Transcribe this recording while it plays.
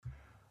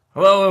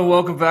Hello and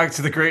welcome back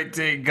to the Great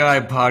Date Guy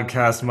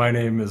podcast. My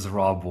name is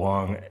Rob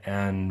Wong,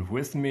 and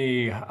with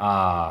me,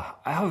 I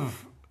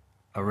have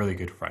a really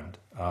good friend.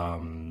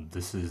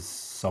 This is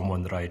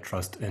someone that I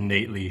trust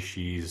innately.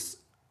 She's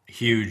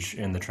huge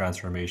in the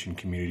transformation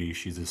community.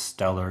 She's a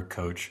stellar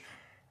coach,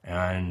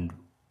 and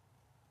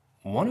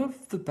one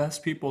of the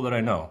best people that I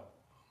know.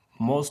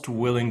 Most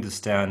willing to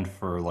stand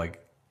for,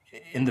 like,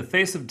 in the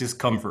face of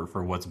discomfort,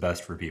 for what's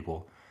best for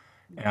people.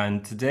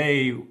 And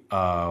today,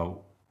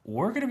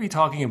 we're going to be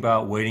talking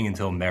about waiting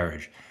until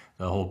marriage,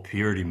 the whole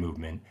purity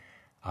movement.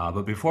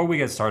 But before we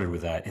get started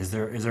with that, is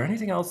there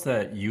anything else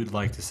that you'd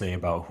like to say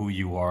about who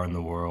you are in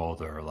the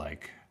world, or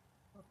like,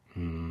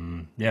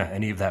 yeah,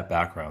 any of that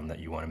background that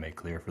you want to make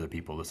clear for the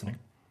people listening?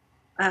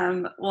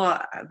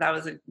 Well, that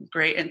was a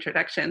great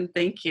introduction.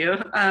 Thank you.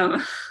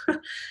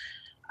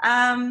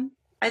 Um,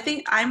 I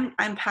think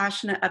I'm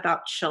passionate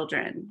about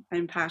children.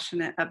 I'm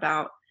passionate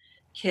about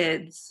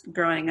kids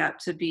growing up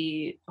to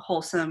be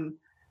wholesome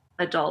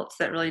adults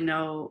that really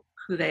know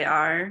who they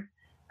are.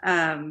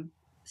 Um,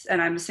 and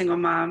I'm a single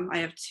mom. I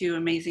have two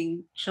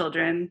amazing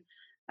children.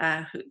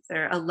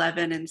 They're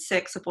 11 and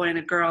 6, a boy and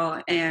a girl,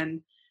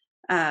 and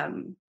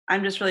I'm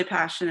just really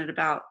passionate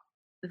about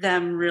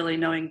them really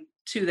knowing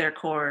to their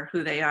core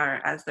who they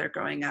are as they're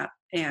growing up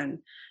and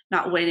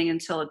not waiting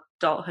until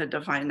adulthood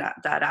to find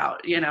that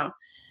out.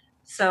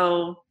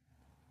 So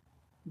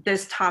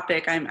this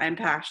topic I'm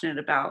passionate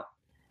about,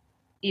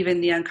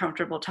 even the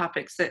uncomfortable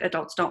topics that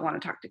adults don't want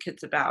to talk to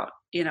kids about.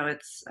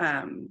 It's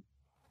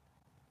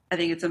I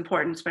think it's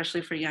important,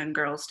 especially for young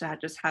girls, to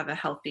just have a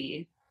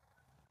healthy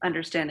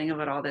understanding of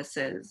what all this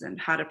is and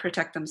how to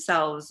protect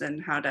themselves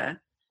and how to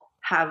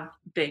have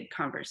big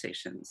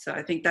conversations. So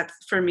I think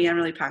that's, for me, I'm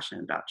really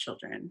passionate about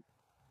children.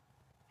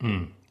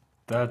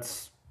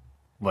 That's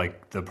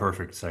like the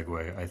perfect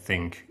segue, I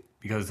think,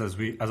 because as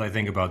I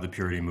think about the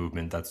purity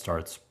movement, that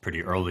starts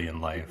pretty early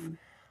in life.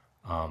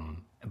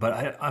 Mhm.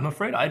 But I'm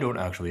afraid I don't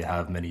actually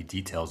have many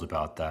details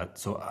about that.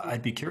 So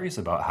I'd be curious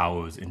about how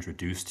it was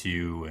introduced to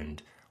you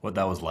and what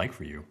that was like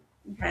for you.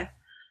 Okay.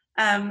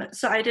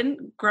 So I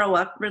didn't grow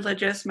up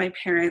religious. My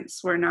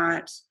parents were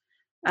not,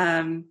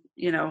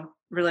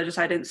 religious.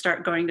 I didn't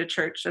start going to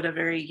church at a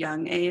very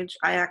young age.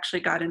 I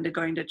actually got into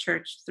going to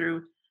church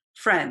through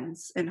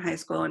friends in high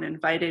school and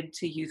invited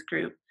to youth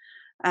group.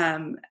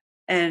 Um,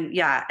 and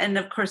yeah, and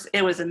of course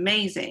it was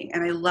amazing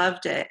and I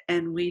loved it.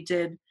 And we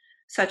did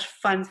such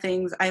fun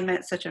things. I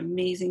met such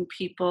amazing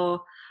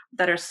people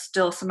that are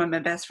still some of my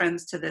best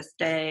friends to this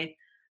day.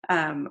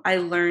 I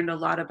learned a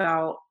lot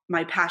about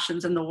my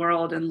passions in the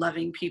world and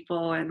loving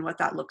people and what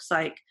that looks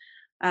like.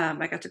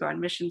 I got to go on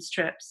missions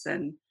trips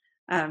and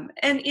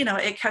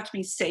it kept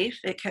me safe.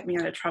 It kept me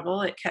out of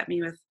trouble. It kept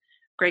me with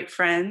great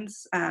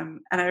friends,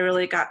 and I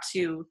really got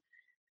to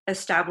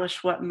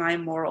establish what my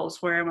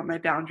morals were and what my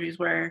boundaries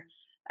were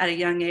at a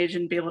young age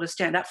and be able to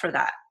stand up for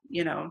that.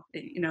 And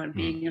Hmm.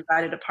 being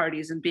invited to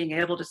parties and being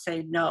able to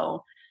say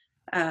no,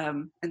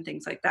 and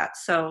things like that.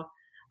 So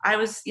I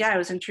was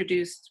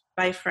introduced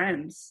by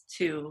friends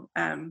to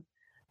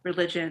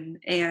religion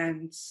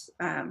and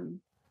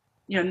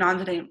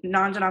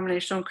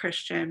non-denominational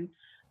Christian.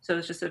 So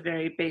it's just a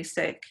very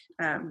basic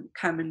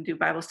come and do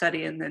Bible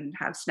study and then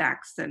have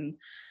snacks and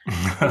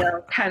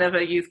kind of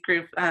a youth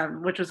group,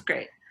 which was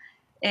great.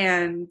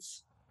 And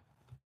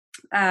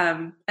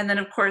then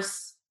of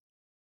course,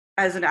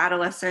 as an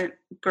adolescent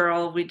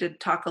girl, we did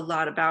talk a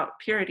lot about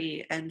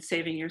purity and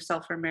saving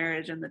yourself for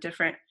marriage and the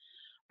different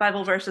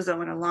Bible verses that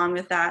went along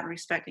with that, and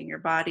respecting your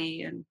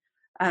body and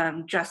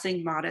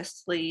dressing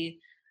modestly.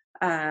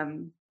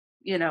 The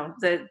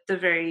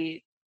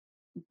very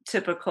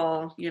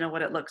typical,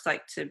 what it looks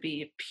like to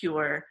be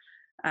pure.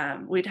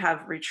 We'd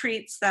have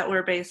retreats that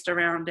were based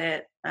around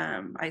it.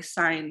 I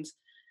signed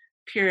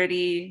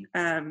purity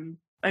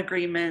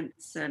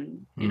agreements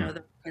and Hmm.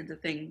 those kinds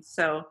of things.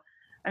 So,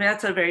 I mean,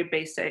 that's a very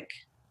basic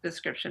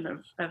description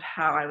of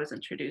how I was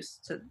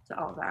introduced to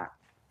all that.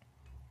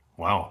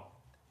 Wow.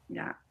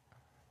 Yeah.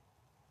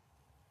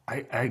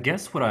 I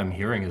guess what I'm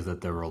hearing is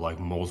that there were like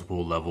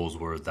multiple levels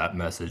where that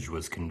message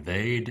was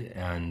conveyed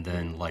and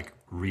then like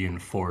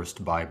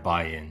reinforced by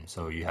buy-in.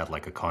 So you had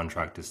like a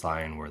contract to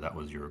sign where that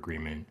was your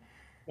agreement,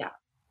 Yeah.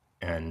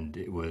 and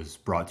it was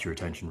brought to your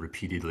attention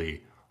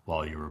repeatedly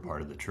while you were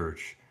part of the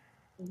church.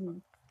 hmm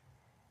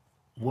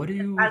What do As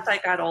you? I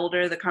got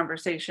older, the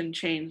conversation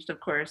changed.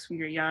 Of course, when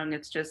you're young,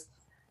 it's just,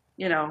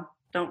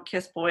 don't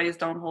kiss boys,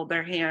 don't hold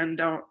their hand,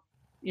 don't,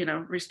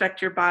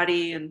 respect your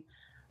body. And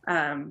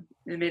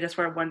it made us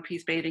wear one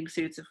piece bathing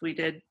suits if we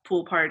did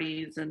pool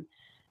parties and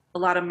a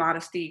lot of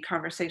modesty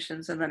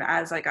conversations. And then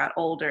as I got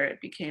older, it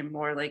became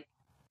more like,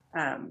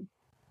 um,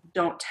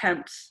 don't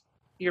tempt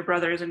your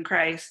brothers in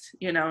Christ,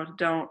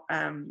 don't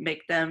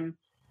make them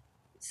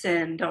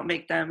sin, don't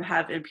make them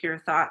have impure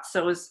thoughts.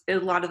 So a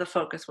lot of the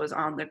focus was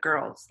on the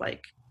girls.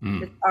 Like,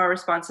 it's Mm. our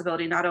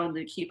responsibility not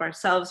only to keep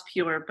ourselves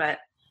pure, but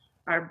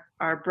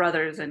our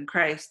brothers in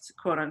Christ,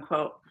 quote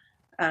unquote.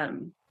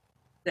 Um,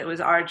 that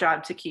was our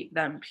job to keep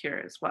them pure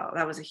as well.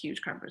 That was a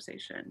huge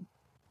conversation.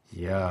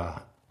 Yeah.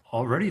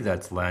 already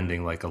that's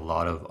landing like a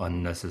lot of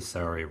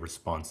unnecessary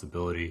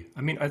responsibility.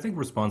 I mean, I think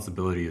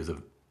responsibility is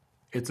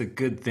it's a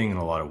good thing in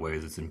a lot of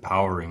ways. It's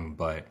empowering,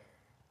 but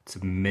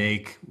to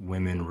make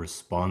women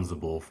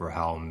responsible for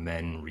how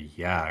men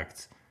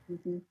react,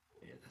 Mhm.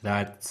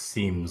 that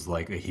seems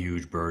like a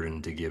huge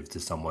burden to give to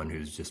someone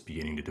who's just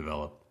beginning to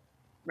develop.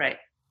 Right.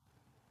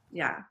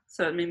 Yeah.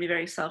 So it made me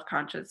very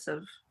self-conscious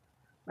of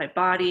my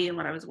body and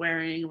what I was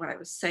wearing, what I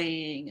was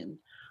saying, and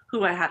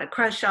who I had a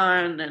crush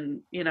on,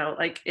 and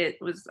like I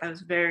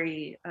was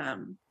very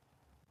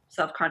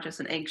self-conscious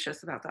and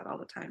anxious about that all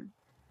the time.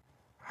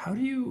 How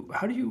did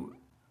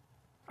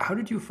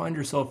you find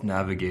yourself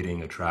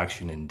navigating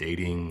attraction and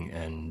dating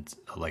and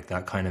like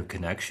that kind of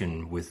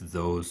connection with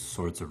those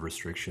sorts of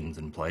restrictions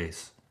in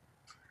place?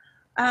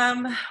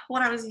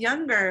 When I was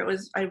younger,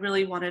 I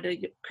really wanted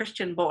a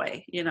Christian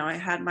boy. I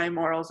had my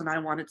morals, and I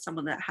wanted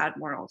someone that had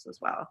morals as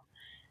well.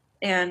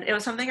 And it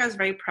was something I was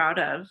very proud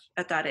of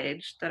at that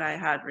age, that I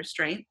had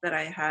restraint, that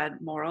I had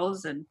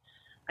morals, and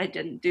I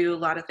didn't do a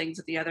lot of things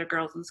that the other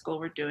girls in school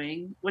were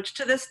doing, which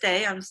to this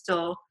day I'm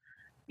still,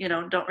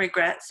 don't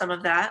regret some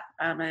of that.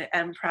 I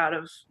am proud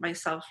of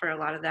myself for a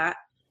lot of that,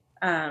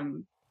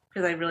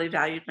 because I really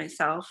valued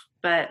myself.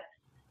 But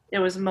it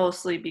was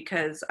mostly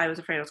because I was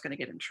afraid I was going to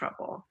get in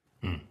trouble.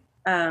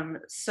 Hmm.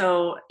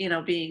 So,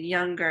 being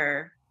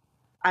younger,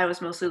 I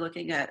was mostly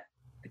looking at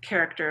the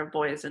character of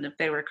boys and if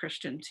they were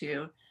Christian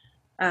too.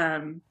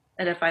 And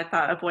if I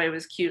thought a boy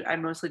was cute, I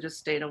mostly just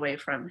stayed away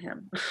from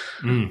him.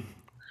 Mm.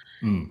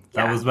 Mm.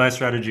 That Yeah. was my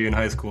strategy in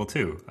high school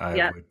too. I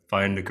Yep. would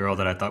find a girl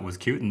that I thought was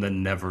cute and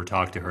then never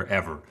talk to her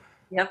ever.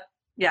 Yep.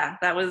 Yeah.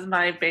 That was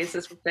my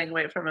basis for staying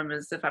away from him,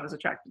 is if I was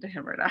attracted to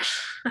him or not.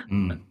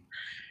 Mm.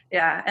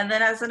 Yeah. And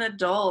then as an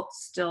adult,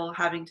 still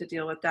having to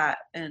deal with that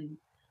and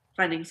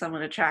finding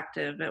someone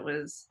attractive,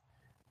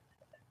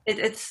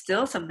 it's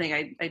still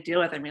something I deal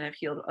with. I mean, I've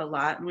healed a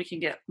lot, and we can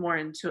get more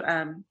into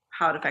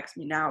how it affects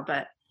me now.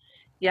 But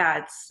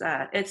yeah,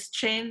 it's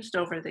changed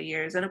over the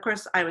years. And of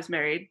course, I was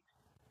married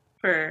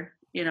for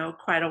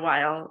quite a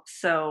while,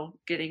 so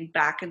getting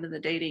back into the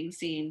dating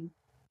scene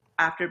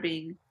after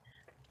being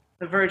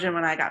a virgin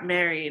when I got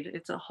married,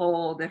 it's a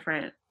whole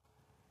different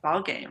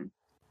ball game,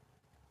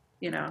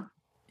 you know.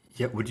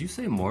 Yeah, would you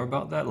say more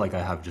about that? Like,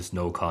 I have just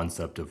no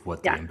concept of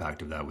what the Yeah.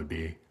 impact of that would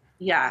be.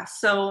 Yeah,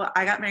 so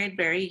I got married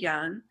very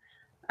young,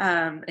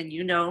 and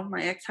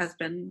my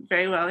ex-husband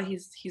very well.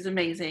 He's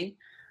amazing.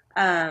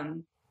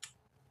 um,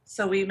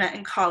 so we met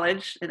in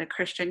college, in a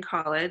Christian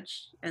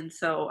college, and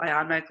so I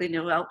automatically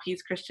knew, well,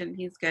 he's Christian,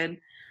 he's good.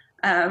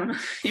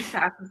 He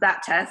passes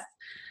that test.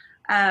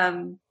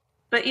 um,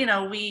 but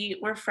we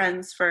were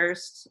friends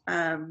first.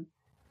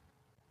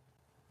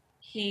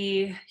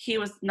 He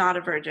was not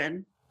a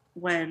virgin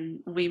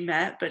when we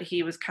met, but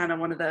he was kind of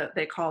one of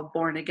they call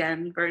born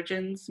again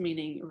virgins,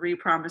 meaning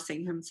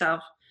repromising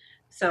himself.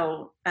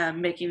 So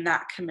making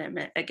that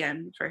commitment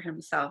again for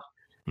himself.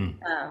 Hmm.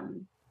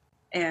 Um,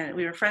 and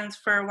we were friends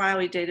for a while.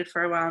 We dated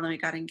for a while, and then we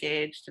got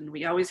engaged. And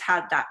we always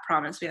had that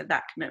promise. We had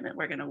that commitment.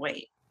 We're going to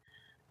wait.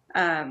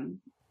 Um,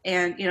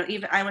 and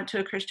even I went to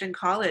a Christian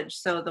college,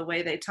 so the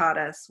way they taught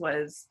us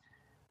was,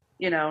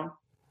 you know,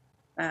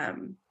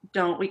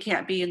 don't we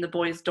can't be in the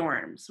boys'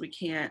 dorms. We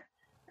can't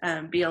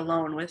be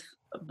alone with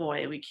a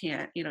boy. We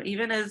can't,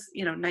 even as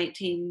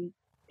 18,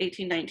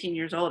 19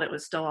 years old, it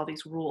was still all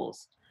these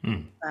rules,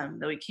 Hmm.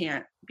 that we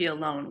can't be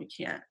alone. We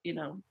can't,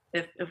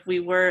 if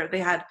we were, they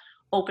had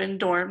open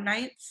dorm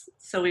nights,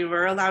 so we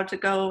were allowed to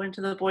go into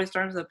the boys'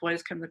 dorms. The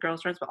boys come to the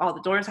girls' dorms, but all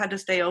the doors had to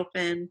stay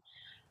open.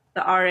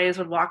 The RAs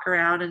would walk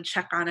around and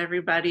check on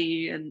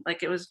everybody, and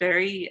like it was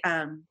very,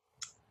 I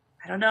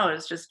don't know, it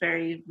was just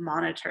very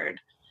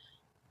monitored.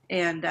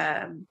 And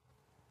and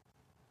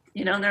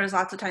there was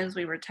lots of times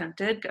we were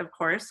tempted, of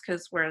course,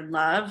 because we're in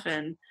love,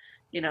 and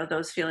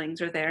those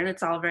feelings are there, and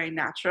it's all very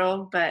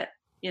natural. But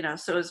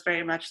so it was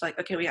very much like,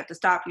 okay, we have to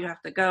stop, you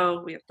have to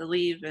go, we have to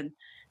leave, and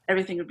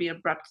everything would be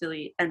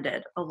abruptly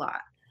ended a lot.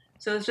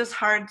 So it's just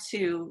hard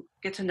to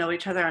get to know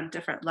each other on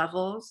different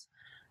levels.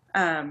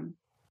 um,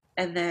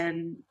 and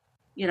then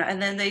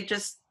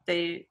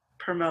they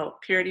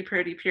promote purity,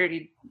 purity,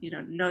 purity.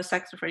 No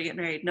sex before you get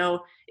married,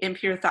 no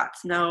impure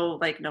thoughts, no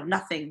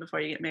nothing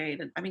before you get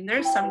married. And I mean,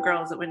 there's some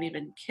girls that wouldn't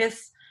even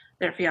kiss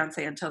their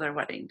fiance until their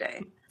wedding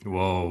day. Like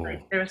Whoa.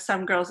 there were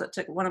some girls that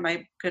took, one of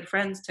my good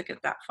friends took it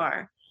that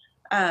far.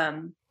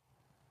 um,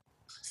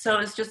 so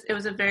it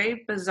was a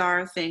very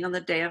bizarre thing on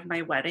the day of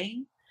my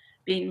wedding,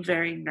 being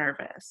very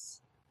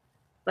nervous.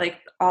 Like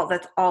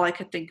that's all I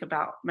could think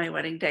about my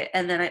wedding day.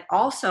 And then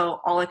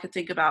all I could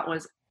think about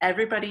was,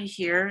 everybody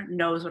here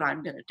knows what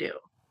I'm going to do.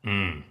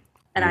 Mm.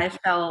 And I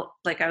felt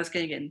like I was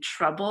going to get in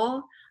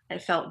trouble. I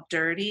felt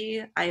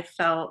dirty. I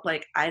felt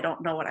like I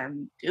don't know what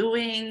I'm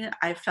doing.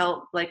 I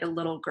felt like a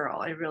little girl.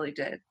 I really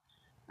did.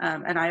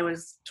 And I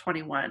was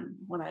 21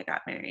 when I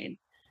got married.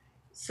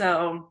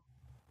 So,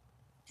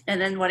 and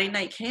then wedding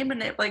night came,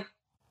 and it, like,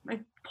 my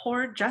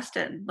poor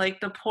Justin, like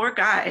the poor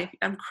guy,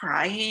 I'm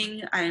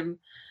crying. I'm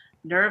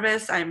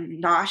nervous, I'm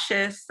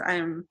nauseous,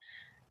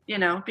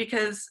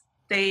 because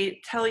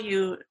they tell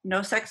you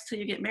no sex till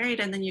you get married,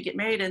 and then you get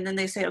married, and then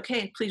they say,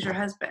 okay, please your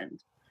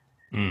husband.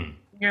 Mm.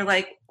 You're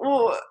like,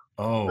 oh,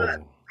 Oh,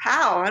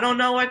 how? I don't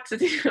know what to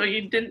do.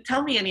 You didn't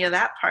tell me any of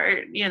that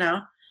part, you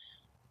know?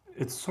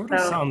 it sort of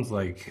So sounds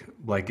like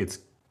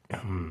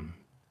hmm,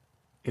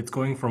 it's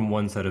going from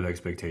one set of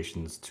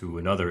expectations to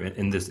another.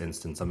 In this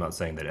instance, I'm not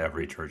saying that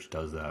every church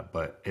does that,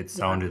 but it yeah,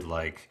 sounded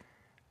like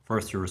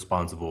first you're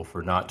responsible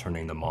for not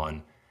turning them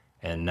on,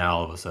 and now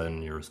all of a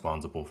sudden you're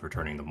responsible for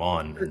turning them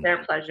on, for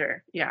their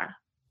pleasure. Yeah.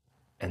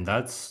 and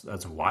that's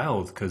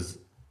wild because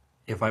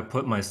if I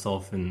put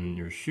myself in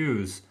your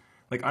shoes,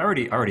 like I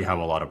already have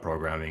a lot of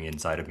programming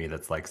inside of me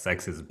that's like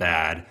sex is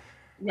bad,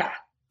 Yeah.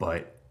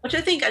 but Which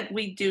I think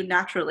we do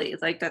naturally.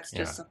 Like that's yeah,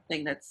 just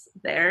something that's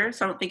there.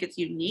 So I don't think it's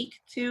unique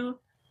to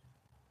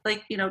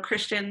like,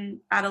 Christian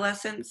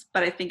adolescents,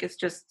 but I think it's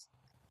just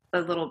a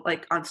little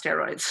like on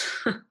steroids.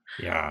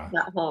 yeah.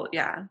 That whole,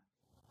 yeah.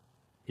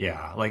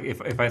 Yeah, like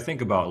if I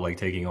think about like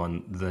taking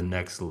on the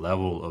next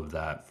level of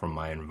that from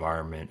my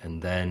environment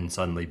and then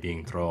suddenly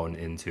being thrown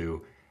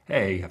into,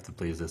 hey, you have to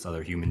please this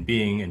other human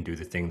being and do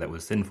the thing that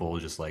was sinful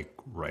just like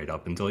right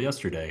up until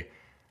yesterday.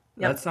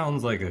 That Yep.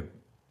 sounds like a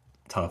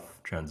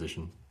tough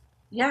transition.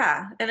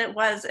 Yeah. And it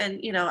was. And,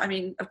 I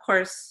mean, of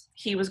course,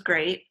 he was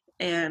great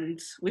and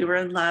we were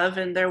in love,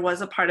 and there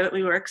was a part of it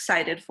we were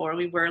excited for.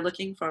 We were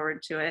looking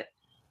forward to it.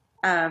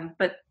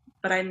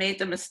 But I made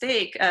the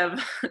mistake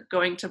of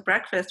going to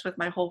breakfast with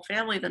my whole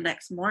family the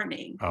next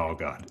morning Oh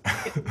God.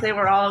 because they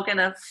were all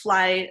gonna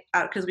fly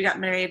out because we got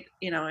married,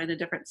 in a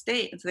different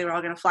state, and so they were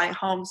all gonna fly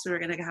home. So we were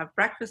gonna have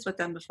breakfast with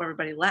them before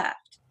everybody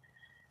left.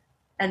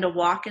 And to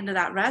walk into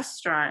that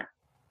restaurant,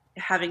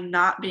 having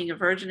not being a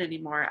virgin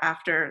anymore,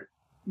 after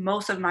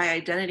most of my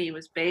identity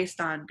was based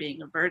on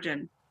being a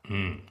virgin,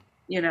 Mm,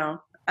 you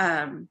know,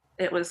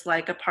 it was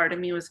like a part of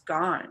me was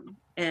gone,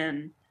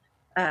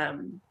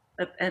 um,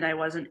 and I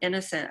wasn't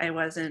innocent. I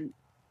wasn't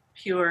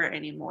pure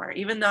anymore,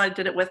 even though I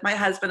did it with my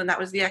husband, and that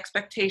was the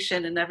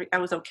expectation, and I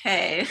was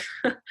okay.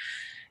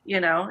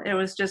 It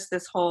was just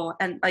this whole,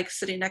 and like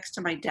sitting next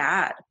to my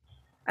dad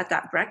at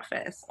that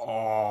breakfast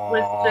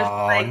was just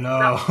oh like the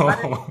oddest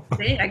no.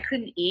 thing. I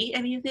couldn't eat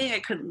anything. I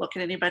couldn't look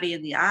at anybody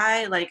in the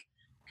eye, like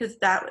because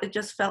that it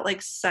just felt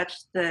like such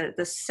the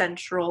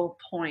central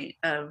point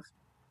of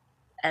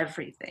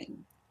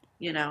everything,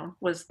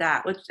 was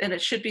that, which, and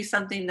it should be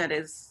something that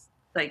is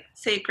like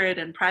sacred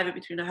and private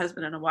between a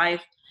husband and a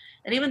wife.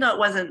 And even though it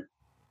wasn't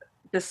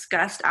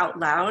discussed out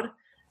loud,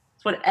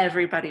 it's what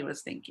everybody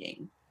was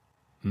thinking,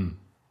 Mm.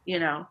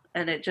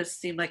 and it just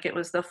seemed like it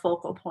was the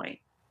focal point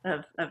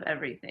of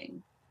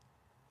everything.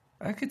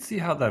 I could see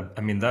how that,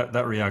 I mean,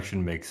 that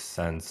reaction makes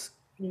sense,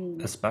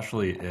 Mm,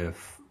 especially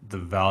if the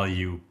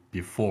value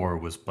before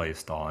was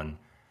placed on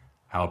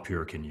how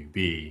pure can you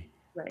be.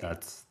 right.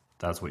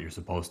 That's what you're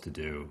supposed to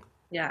do.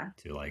 Yeah.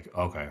 To like,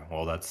 okay,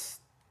 well,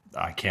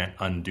 I can't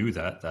undo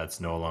that.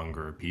 That's no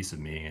longer a piece of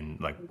me. And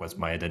like, what's Mhm.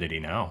 my identity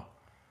now?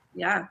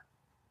 Yeah.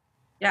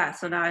 Yeah.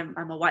 So now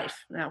I'm a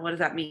wife. Now, what does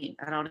that mean?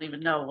 I don't even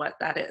know what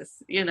that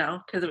is,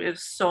 because it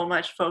was so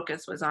much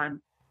focus was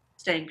on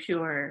staying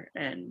pure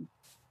and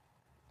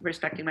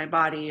respecting my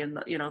body and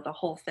the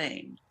whole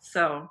thing.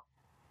 So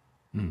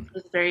Hmm. it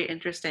was very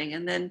interesting.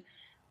 And then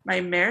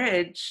my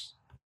marriage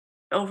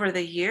over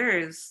the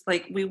years,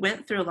 like we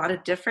went through a lot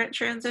of different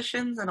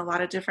transitions and a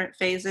lot of different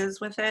phases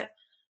with it.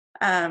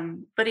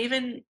 But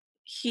even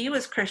he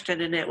was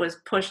Christian, and it was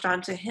pushed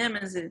onto him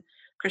as a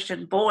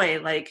Christian boy,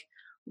 like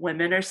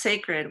women are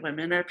sacred,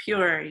 women are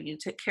pure, you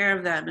take care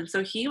of them. And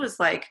so he was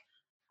like,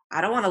 I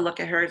don't want to look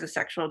at her as a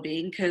sexual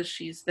being because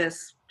she's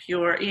this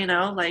pure,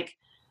 like,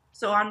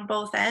 so on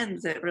both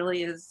ends, it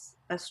really is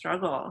a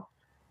struggle.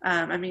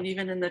 I mean,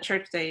 even in the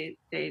church, they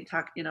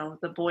talk,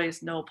 the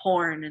boys no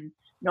porn and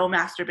no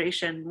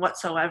masturbation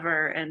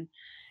whatsoever. And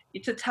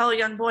to tell a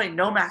young boy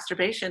no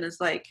masturbation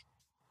is like,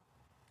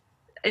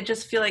 I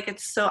just feel like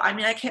it's so, I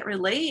mean, I can't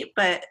relate,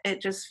 but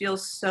it just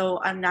feels so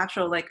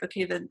unnatural. Like,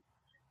 okay, then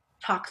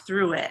talk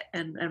through it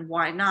and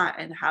why not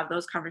and have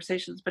those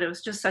conversations. But it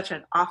was just such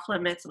an off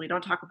limits and we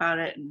don't talk about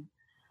it. And,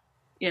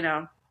 you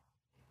know,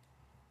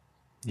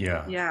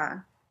 Yeah. yeah.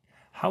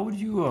 How would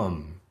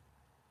you,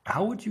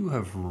 how would you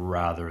have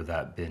rather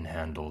that been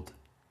handled?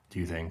 Do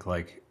you think?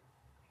 Like,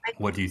 I,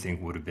 what do you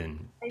think would have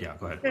been? I Yeah,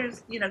 go think ahead.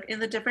 there's, in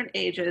the different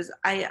ages,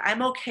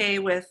 I'm okay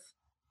with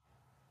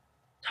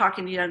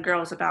talking to young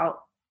girls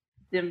about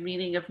the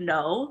meaning of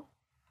no.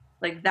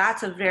 Like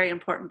that's a very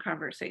important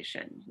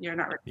conversation. You're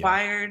not Yeah.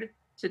 required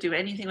to do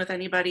anything with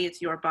anybody.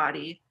 It's your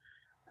body.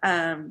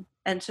 And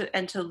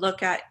to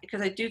look at,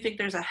 because I do think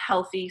there's a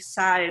healthy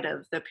side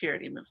of the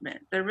purity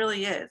movement. There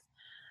really is.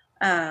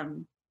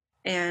 Um,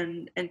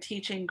 and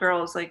teaching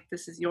girls like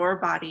this is your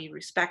body,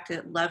 respect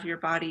it, love your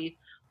body,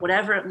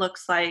 whatever it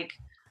looks like,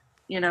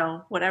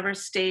 whatever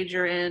stage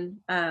you're in.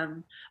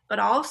 But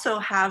also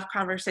have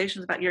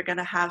conversations about you're going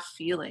to have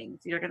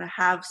feelings, you're going to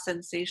have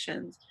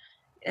sensations,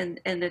 and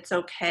it's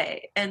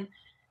okay. And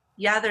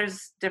yeah,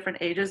 there's different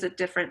ages that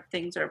different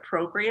things are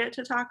appropriate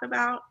to talk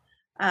about.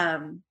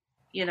 Um,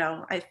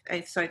 So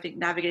I think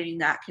navigating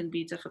that can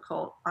be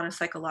difficult on a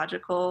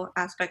psychological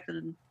aspect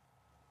and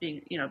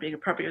being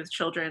appropriate with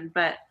children.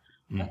 But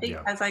I think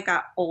Yeah. as I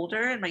got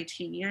older in my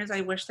teen years,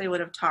 I wish they would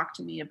have talked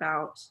to me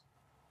about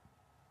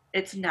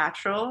it's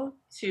natural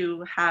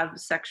to have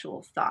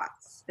sexual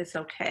thoughts. It's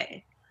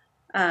okay.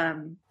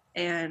 Um,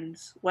 and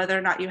whether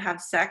or not you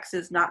have sex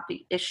is not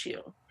the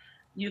issue.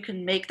 You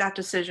can make that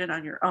decision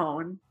on your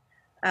own.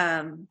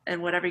 And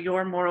whatever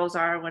your morals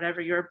are, whatever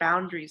your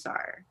boundaries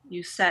are,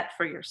 you set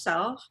for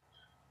yourself.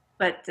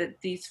 But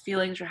these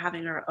feelings you're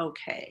having are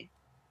okay.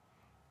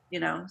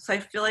 So I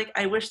feel like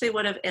I wish they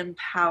would have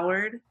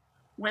empowered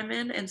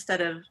women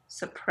instead of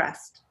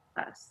suppressed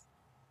us.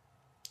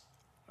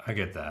 I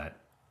get that.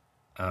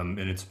 And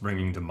it's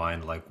bringing to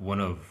mind like one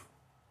of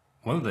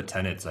the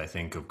tenets I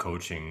think of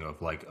coaching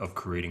of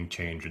creating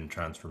change and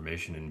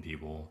transformation in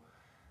people,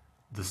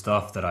 the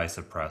stuff that I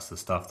suppress, the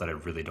stuff that I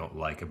really don't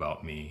like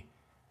about me,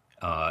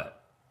 uh,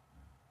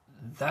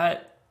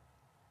 that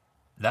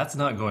that's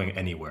not going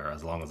anywhere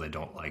as long as I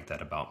don't like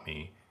that about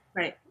me.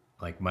 Right.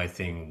 Like my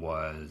thing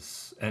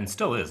was and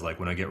still is like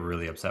when I get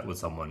really upset with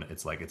someone,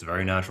 it's like it's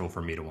very natural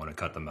for me to want to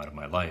cut them out of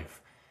my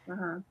life.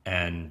 Uh-huh.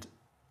 And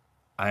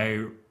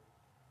I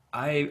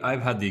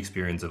I've had the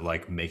experience of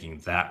like making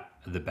that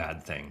the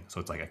bad thing. So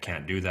it's like I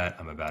can't do that.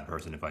 I'm a bad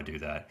person if I do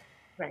that.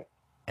 Right.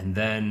 And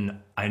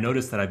then I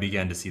noticed that I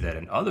began to see that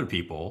in other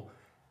people.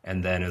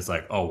 And then it's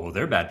like, oh, well,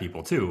 they're bad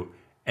people too.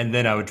 And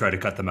then I would try to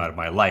cut them out of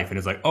my life. And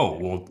it's like, oh,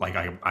 well, like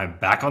I'm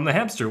back on the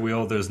hamster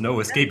wheel. There's no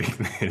escaping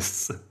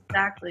this.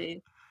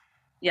 Exactly.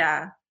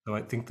 Yeah. So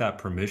I think that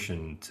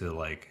permission to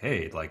like,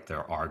 hey, like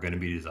there are going to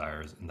be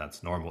desires and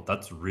that's normal.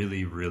 That's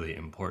really, really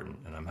important.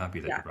 And I'm happy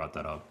that Yeah. you brought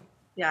that up.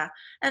 Yeah.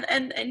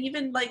 And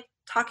even like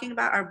talking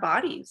about our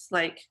bodies,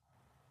 like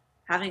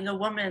having a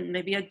woman,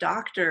 maybe a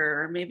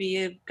doctor or maybe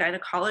a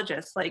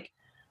gynecologist, like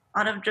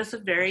on just a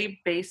very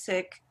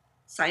basic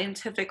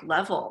scientific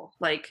level,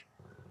 like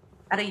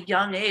at a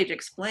young age,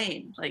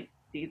 explain like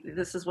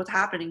this is what's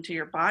happening to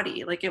your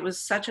body. Like it was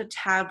such a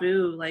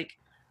taboo, like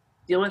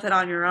deal with it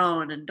on your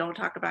own and don't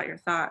talk about your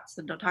thoughts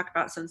and don't talk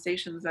about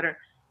sensations that are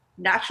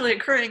naturally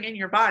occurring in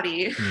your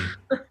body.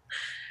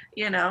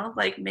 Mm.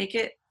 Like make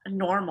it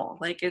normal.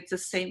 Like it's the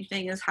same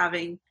thing as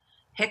having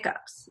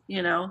hiccups,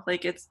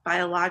 like it's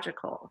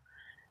biological.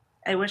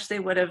 I wish they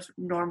would have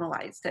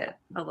normalized it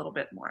a little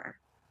bit more.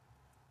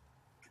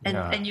 And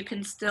Yeah. and you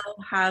can still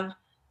have,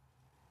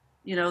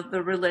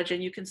 the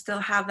religion, you can still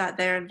have that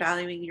there and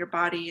valuing your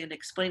body and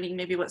explaining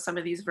maybe what some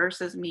of these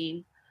verses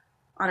mean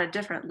on a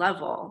different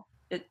level.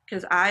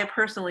 Because I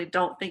personally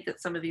don't think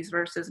that some of these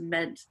verses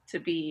meant to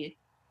be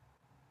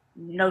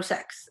no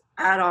sex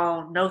at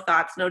all, no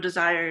thoughts, no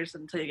desires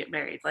until you get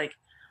married. Like,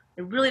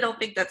 I really don't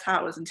think that's how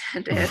it was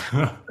intended.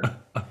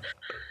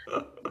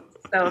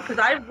 So, because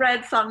I've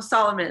read Song of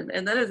Solomon,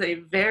 and that is a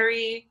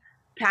very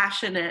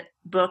passionate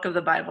book of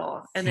the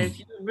Bible. And if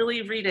you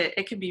really read it,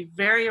 it can be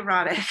very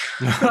erotic.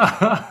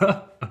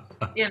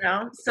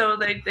 So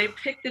they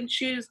picked and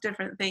choose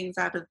different things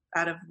out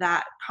of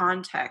that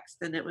context,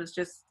 and it was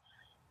just,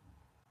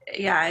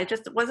 yeah, it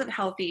just wasn't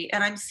healthy.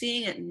 And I'm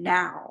seeing it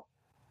now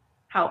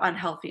how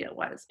unhealthy it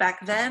was.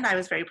 Back then, I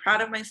was very proud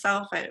of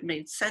myself. It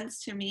made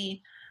sense to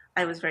me.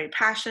 I was very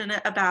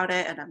passionate about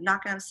it, and I'm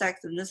not gonna have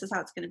sex, and this is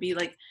how it's gonna be.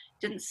 Like,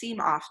 didn't seem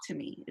off to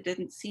me. It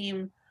didn't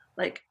seem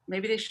like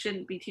maybe they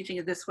shouldn't be teaching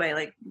it this way.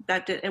 Like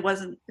it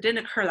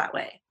didn't occur that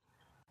way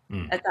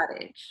Mm. at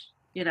that age.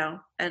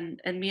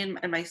 And me and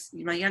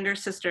my younger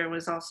sister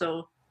was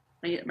also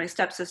my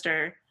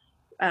stepsister.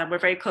 We're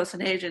very close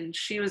in age, and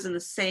she was in the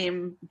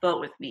same boat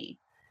with me.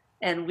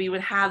 And we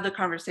would have the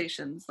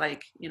conversations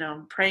like,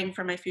 praying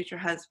for my future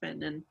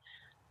husband and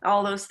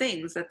all those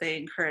things that they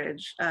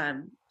encourage.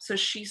 So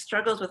she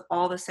struggles with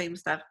all the same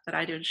stuff that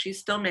I do, and she's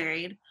still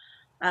married,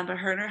 but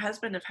her and her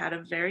husband have had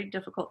a very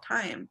difficult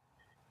time,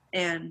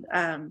 and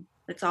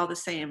it's all the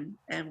same.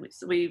 And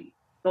we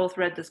both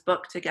read this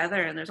book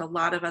together, and there's a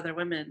lot of other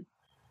women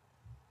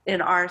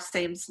in our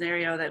same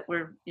scenario that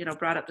were,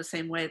 brought up the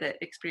same way that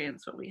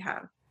experience what we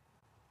have.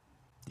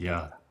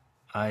 Yeah.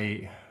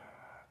 I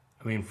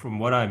I mean, from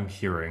what I'm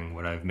hearing,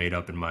 what I've made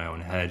up in my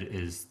own head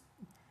is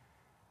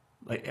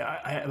like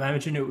I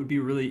imagine it would be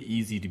really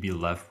easy to be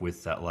left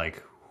with that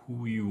like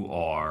who you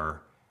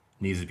are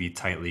needs to be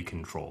tightly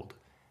controlled,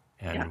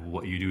 Yeah. and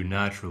what you do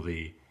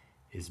naturally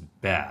is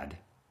bad,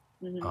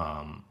 Hmm.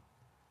 um,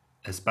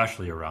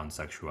 especially around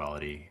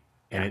sexuality.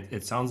 And Yeah.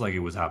 it sounds like it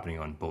was happening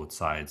on both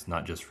sides,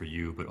 not just for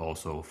you, but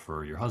also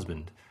for your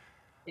husband.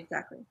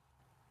 Exactly.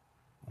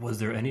 Was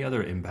there any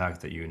other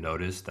impact that you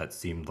noticed that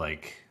seemed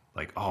like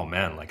oh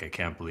man, like I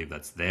can't believe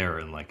that's there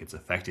and like it's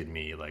affected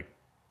me like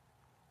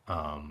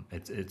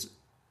it's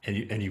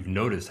and you've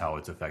noticed how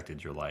it's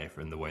affected your life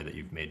and the way that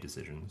you've made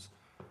decisions.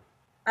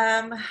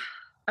 Um,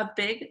 a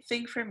big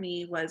thing for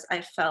me was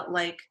I felt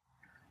like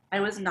I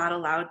was not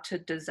allowed to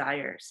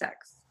desire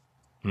sex.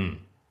 Hmm.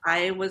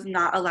 I was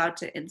not allowed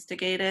to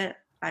instigate it.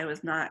 I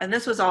was not, and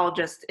this was all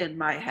just in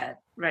my head,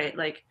 right?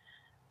 Like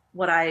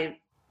what I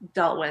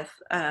dealt with.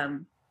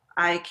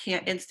 I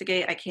can't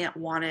instigate. I can't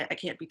want it. I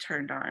can't be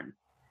turned on.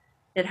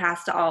 it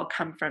has to all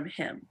come from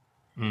him.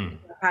 Mm.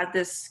 I had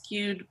this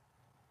skewed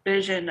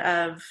vision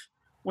of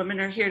women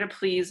are here to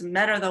please,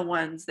 men are the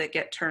ones that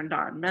get turned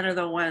on, men are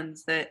the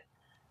ones that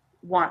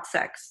want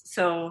sex.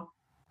 So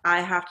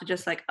I have to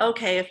just like,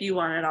 okay, if you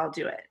want it, I'll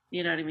do it.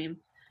 You know what I mean?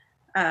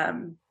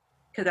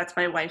 Because that's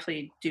my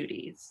wifely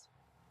duties.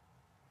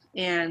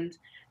 And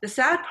the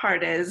sad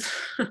part is,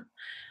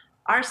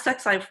 our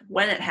sex life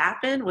when it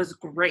happened was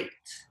great.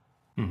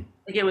 Mm.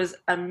 Like it was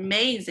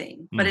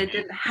amazing, but Mm. it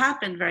didn't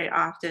happen very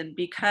often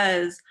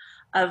because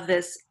of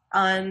this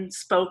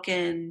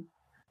unspoken,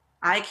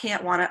 I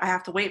can't want to, I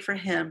have to wait for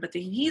him. But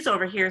then he's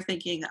over here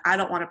thinking, I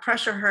don't want to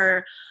pressure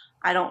her.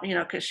 I don't,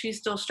 because she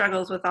still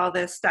struggles with all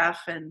this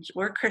stuff and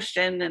we're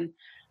Christian. And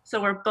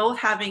so we're both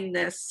having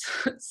this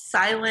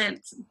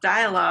silent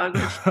dialogue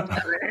with each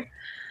other,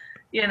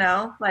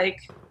 like,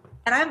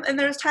 and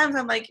there's times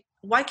I'm like,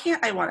 why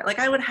can't I want it? Like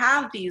I would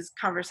have these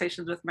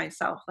conversations with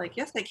myself, like,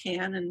 yes, I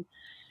can. And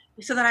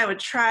so then I would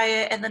try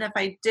it. And then if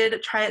I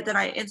did try it, then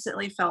I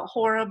instantly felt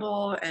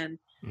horrible. And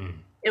Mm.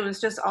 it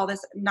was just all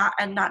this not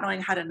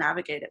knowing how to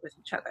navigate it with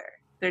each other.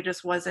 There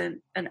just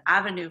wasn't an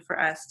avenue for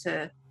us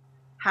to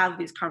have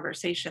these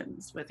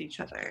conversations with each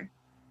other,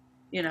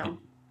 you Y- know?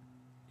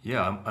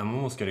 Yeah, I'm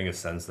almost getting a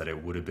sense that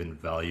it would have been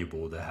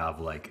valuable to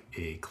have like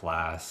a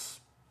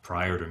class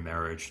prior to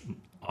marriage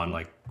on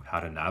like how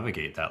to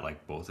navigate that.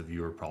 Like both of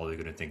you are probably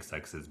going to think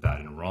sex is bad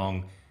and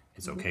wrong.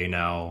 It's Mhm. okay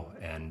now,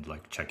 and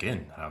like check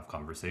in, have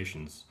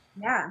conversations.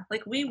 Yeah,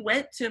 like we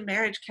went to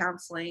marriage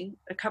counseling,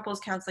 a couples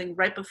counseling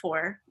right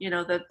before,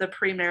 the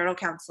premarital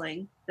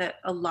counseling that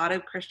a lot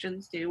of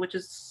Christians do, which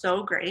is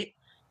so great.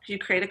 You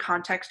create a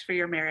context for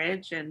your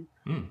marriage, and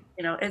Mm.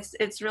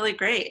 it's really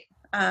great.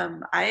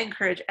 I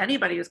encourage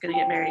anybody who's going to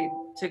get married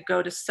to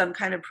go to some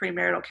kind of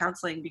premarital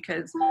counseling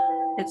because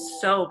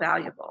it's so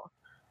valuable.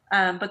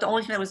 But the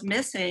only thing that was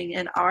missing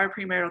in our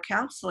premarital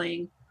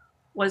counseling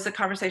was a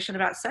conversation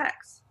about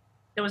sex.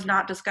 It was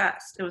not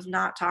discussed. It was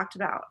not talked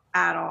about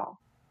at all.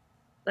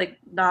 Like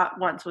not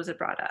once was it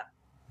brought up.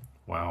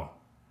 Wow.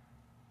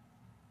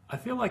 I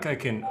feel like I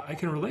can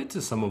relate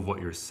to some of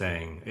what you're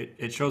saying.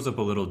 It shows up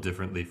a little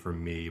differently for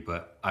me,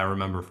 but I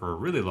remember for a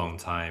really long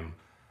time,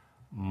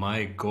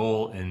 my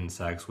goal in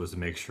sex was to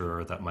make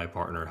sure that my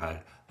partner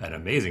had an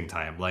amazing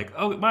time. Like,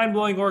 oh,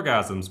 mind-blowing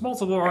orgasms,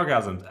 multiple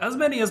orgasms, as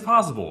many as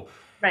possible.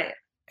 Right.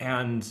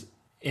 And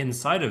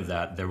inside of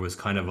that, there was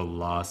kind of a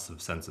loss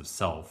of sense of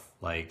self.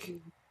 Like, Mhm.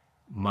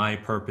 my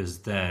purpose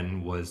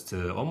then was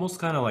to almost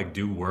kind of like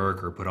do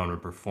work or put on a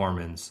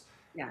performance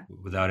Yeah.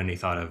 without any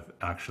thought of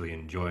actually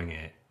enjoying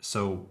it.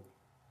 So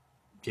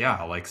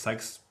yeah, like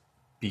sex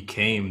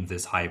became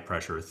this high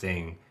pressure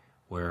thing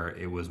where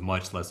it was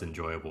much less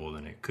enjoyable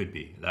than it could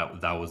be.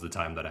 That was the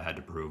time that I had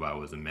to prove I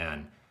was a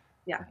man.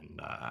 Yeah.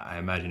 And I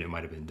imagine it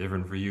might have been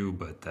different for you,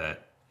 but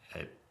that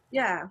it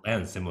Yeah.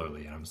 lands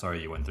similarly. And I'm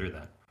sorry you went through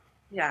that.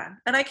 Yeah.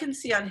 And I can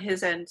see on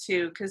his end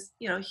too, because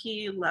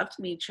he loved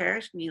me,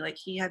 cherished me, like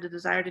he had a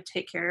desire to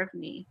take care of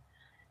me.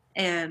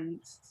 And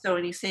so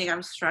when he's saying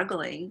I'm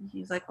struggling,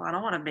 he's like, well, I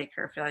don't want to make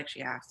her feel like she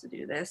has to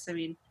do this. I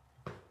mean,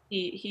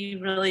 he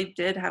really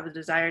did have a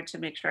desire to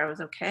make sure I was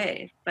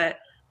okay. But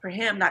for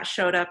him, that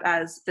showed up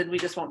as then we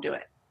just won't do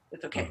it.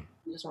 It's okay. Mm.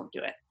 We just won't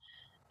do it.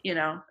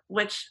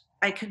 Which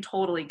I can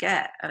totally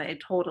get and I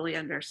totally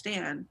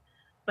understand.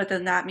 But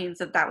then that means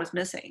that that was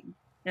missing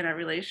in our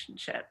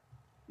relationship,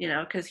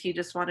 because he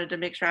just wanted to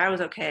make sure I was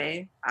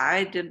okay.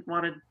 I didn't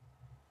want to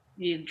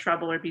be in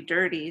trouble or be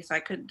dirty, so I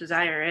couldn't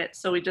desire it.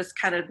 So we just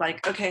kind of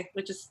like, okay,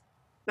 we just,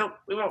 nope,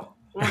 we won't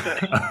do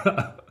it.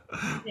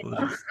 You We'll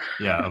know? just,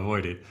 yeah,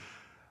 avoid it.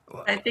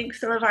 I think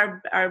some of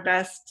our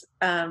best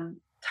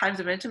times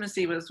of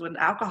intimacy was when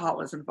alcohol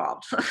was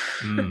involved,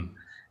 Mm.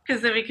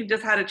 because then we can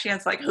just had a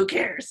chance. Like, who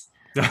cares?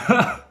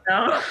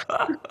 No.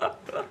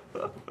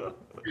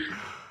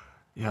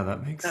 Yeah,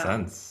 that makes So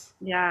sense.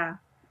 yeah,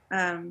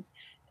 um,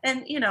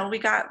 and we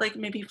got like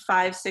maybe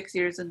 5, 6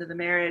 years into the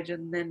marriage,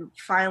 and then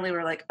finally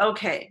we're like,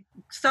 okay,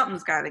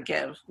 something's got to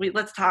give.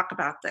 Let's talk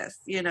about this.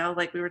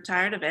 Like we were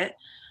tired of it.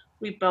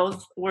 We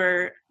both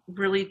were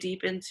really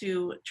deep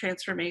into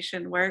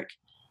transformation work,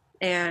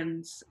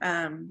 and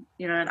and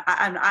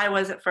I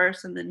was at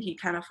first, and then he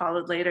kind of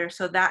followed later.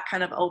 So that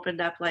kind of opened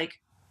up like,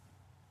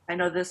 I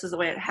know this is the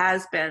way it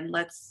has been.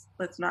 Let's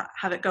not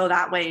have it go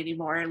that way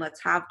anymore, and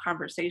let's have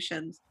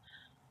conversations.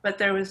 But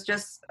there was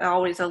just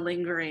always a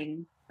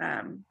lingering.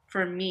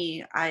 For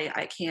me,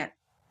 I can't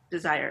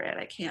desire it.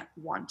 I can't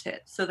want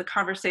it. So the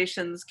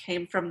conversations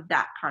came from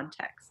that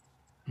context.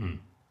 Mm.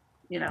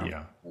 You know,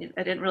 Yeah.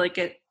 I didn't really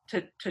get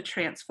to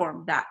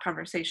transform that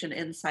conversation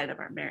inside of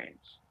our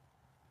marriage.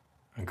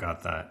 I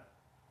got that.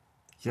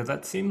 Yeah,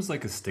 that seems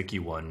like a sticky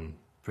one,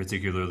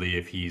 particularly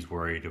if he's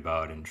worried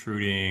about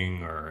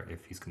intruding or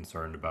if he's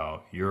concerned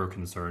about your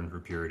concern for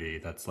purity.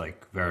 That's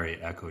like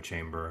very echo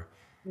chamber.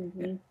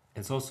 Hmm.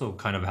 It's also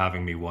kind of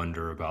having me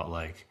wonder about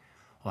like,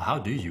 well, how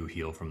do you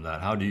heal from that?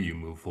 How do you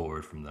move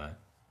forward from that?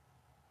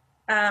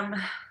 Um,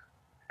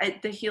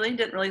 the healing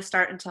didn't really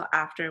start until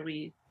after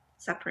we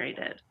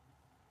separated.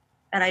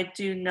 And I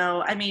do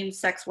know, I mean,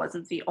 sex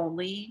wasn't the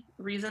only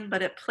reason,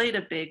 but it played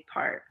a big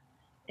part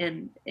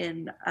in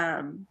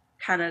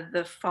kind of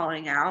the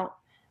falling out,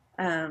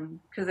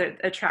 because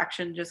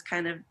attraction just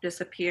kind of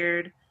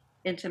disappeared.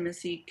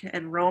 Intimacy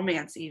and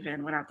romance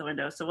even went out the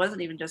window. So it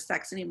wasn't even just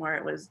sex anymore.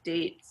 It was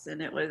dates, and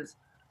it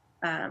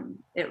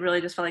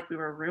really just felt like we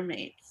were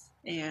roommates.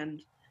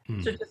 And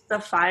so Hmm. just the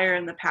fire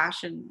and the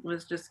passion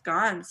was just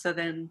gone. So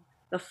then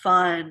the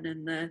fun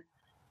and the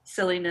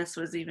silliness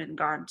was even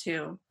gone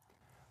too.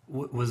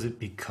 Was it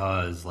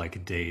because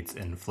like dates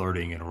and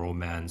flirting and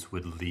romance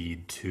would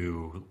lead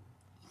to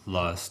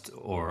lust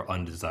or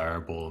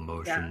undesirable Yeah.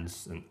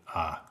 emotions? And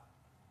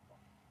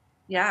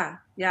Yeah.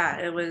 Yeah.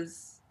 It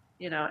was,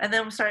 and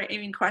then we started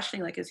even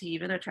questioning, like, is he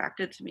even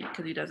attracted to me?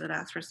 Because he doesn't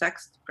ask for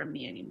sex from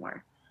me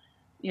anymore.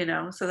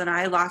 So then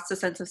I lost a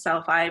sense of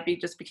self.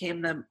 Just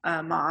became the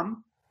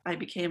mom. I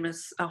became a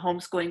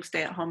homeschooling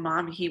stay-at-home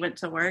mom. He went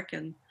to work,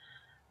 and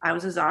I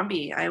was a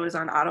zombie. I was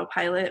on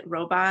autopilot,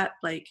 robot.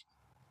 Like,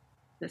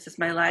 this is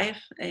my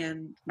life,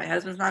 and my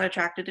husband's not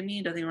attracted to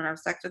me. Doesn't even want to have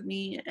sex with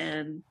me,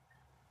 and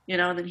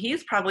then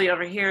he's probably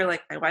over here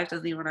like, my wife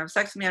doesn't even want to have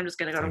sex with me. I'm just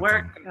gonna go to same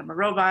work. thing. I'm a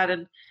robot,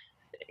 and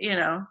you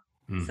know.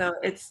 Hmm. So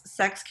it's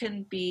sex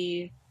can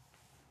be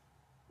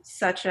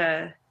such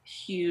a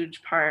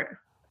huge part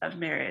of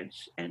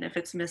marriage, and if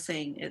it's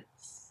missing,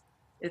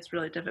 it's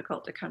really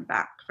difficult to come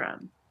back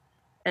from.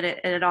 And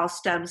it all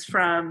stems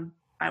from,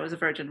 I was a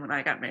virgin when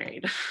I got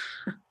married.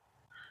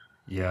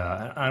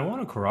 Yeah, and I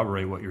want to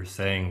corroborate what you're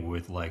saying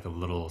with like a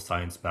little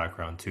science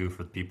background too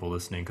for the people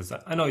listening, because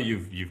I know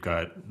you've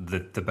got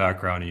the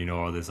background and you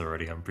know all this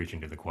already. I'm preaching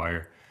to the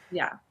choir.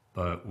 Yeah.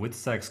 But with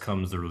sex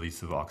comes the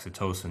release of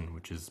oxytocin,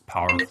 which is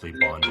powerfully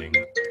bonding.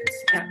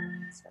 It's Yeah.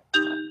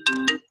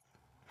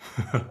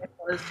 I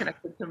was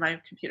connected to my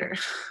computer.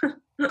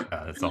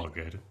 yeah, it's all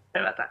good.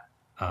 Sorry about that.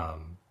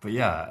 But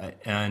yeah,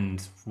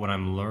 and what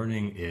I'm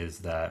learning is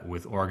that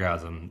with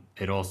orgasm,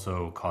 it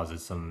also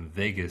causes some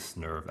vagus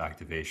nerve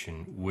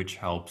activation, which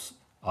helps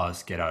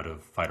us get out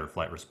of fight or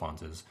flight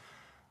responses.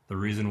 The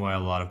reason why a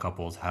lot of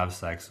couples have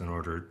sex in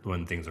order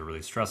when things are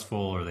really stressful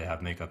or they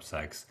have makeup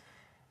sex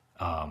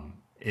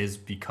is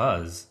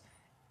because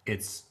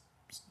it's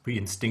we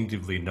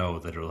instinctively know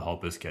that it'll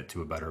help us get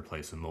to a better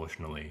place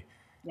emotionally.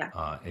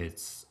 Yeah.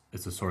 It's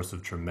a source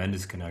of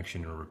tremendous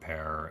connection and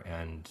repair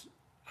and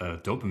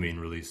dopamine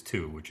release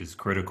too, which is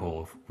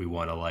critical if we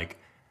want to like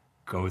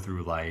go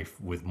through life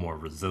with more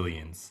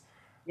resilience.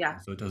 Yeah.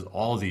 So it does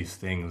all these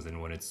things, and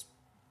when it's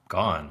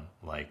gone,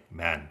 like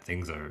man,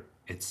 things are.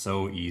 It's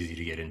so easy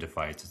to get into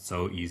fights. It's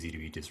so easy to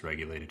be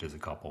dysregulated as a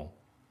couple.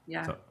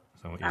 Yeah. So,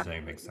 so what you're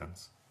saying makes Absolutely.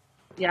 sense.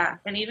 Yeah.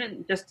 And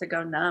even just to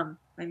go numb.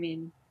 I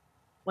mean,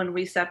 when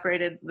we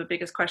separated, the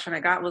biggest question I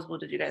got was, well,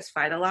 did you guys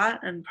fight a lot?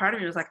 And part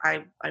of me was like,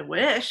 I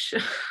wish,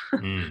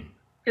 Mm,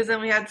 because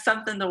then we had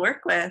something to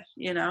work with.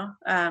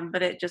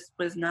 But it just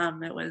was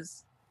numb. It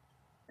was,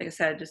 like I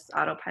said, just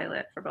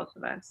autopilot for both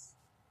of us.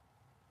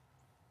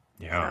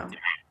 yeah. So,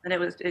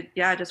 and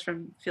yeah, just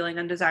from feeling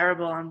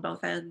undesirable on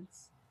both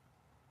ends.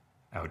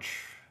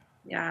 Ouch.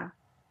 Yeah.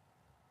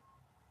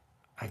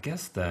 I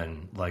guess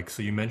then, like,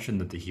 so you mentioned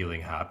that the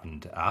healing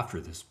happened after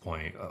this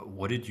point.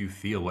 What did you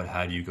feel? What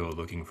had you go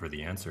looking for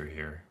the answer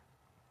here?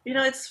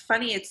 It's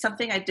funny. It's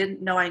something I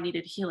didn't know I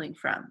needed healing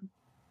from.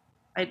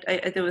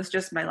 It was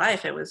just my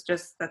life. It was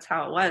just, that's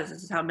how it was.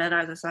 This is how men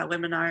are. This is how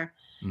women are.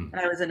 Mm,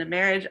 And I was in a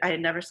marriage. I had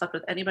never slept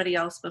with anybody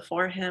else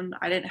before him.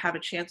 I didn't have a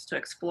chance to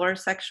explore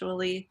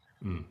sexually.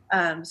 mm,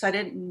 So I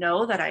didn't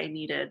know that I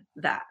needed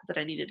that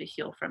I needed to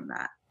heal from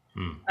that.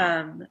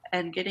 mm,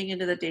 And getting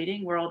into the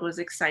dating world was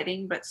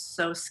exciting, but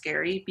so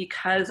scary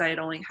because I had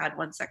only had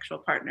one sexual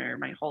partner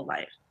my whole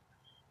life,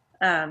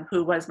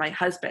 who was my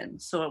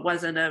husband. So it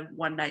wasn't a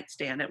one night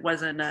stand. It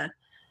was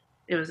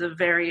a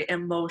very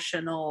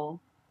emotional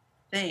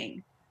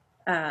thing.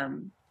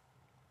 Um,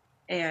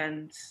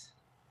 and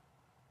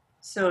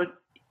so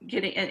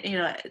getting,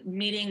 and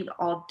meeting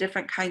all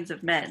different kinds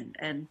of men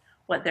and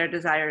what their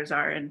desires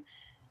are, and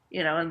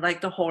like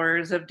the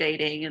horrors of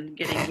dating and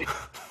getting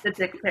the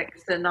dick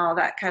pics and all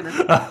that kind of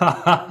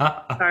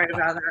stuff. Sorry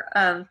about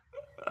that.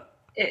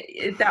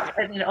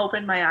 It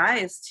opened my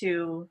eyes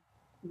to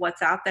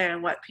what's out there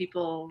and what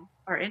people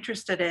are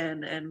interested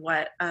in, and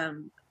what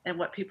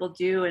people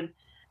do. And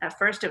at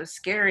first it was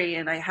scary,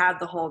 and I had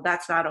the whole,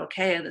 that's not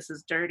okay and this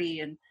is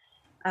dirty,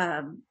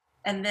 um,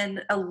 and then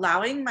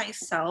allowing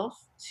myself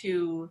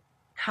to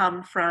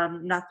come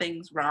from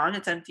nothing's wrong,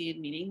 it's empty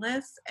and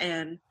meaningless,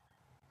 and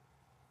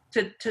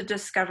to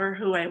discover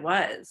who I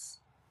was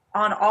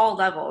on all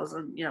levels,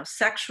 and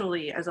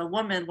sexually, as a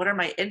woman, what are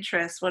my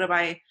interests, what am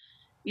I,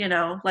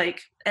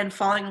 like, and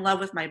falling in love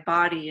with my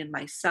body and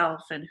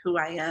myself and who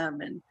I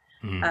am, and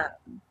mm. uh,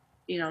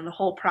 the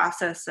whole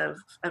process of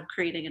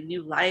creating a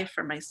new life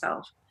for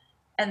myself,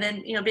 and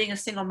then being a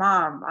single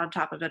mom on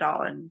top of it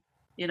all, and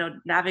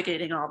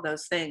navigating all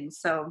those things.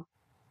 So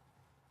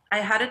I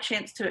had a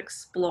chance to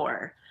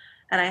explore,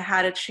 and I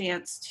had a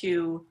chance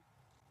to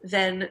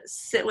then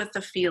sit with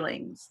the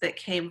feelings that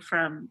came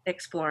from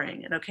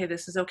exploring, and okay,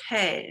 this is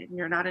okay, and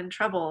you're not in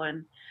trouble,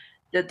 and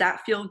did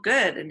that feel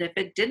good? And if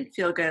it didn't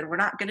feel good, we're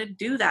not going to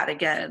do that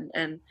again.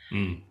 And,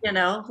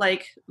 Mm,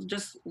 like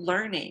just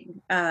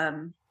learning,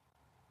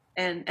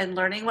 and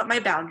learning what my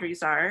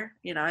boundaries are.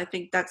 I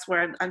think that's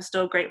where I'm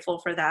still grateful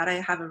for that. I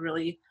have a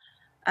really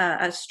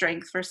a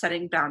strength for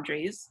setting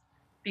boundaries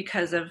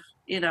because of,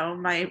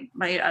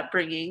 my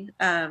upbringing.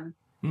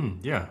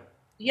 yeah.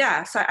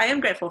 Yeah, so I am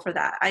grateful for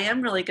that. I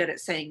am really good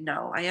at saying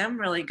no. I am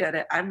really good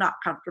at I'm not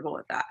comfortable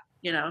with that,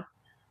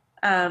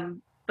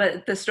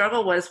 but the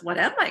struggle was, what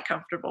am I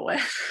comfortable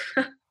with?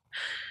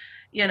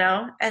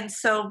 And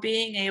so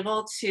being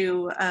able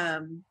to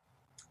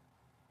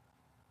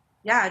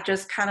yeah,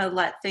 just kind of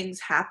let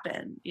things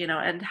happen,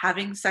 and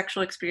having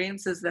sexual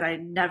experiences that I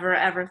never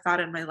ever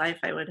thought in my life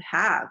I would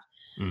have,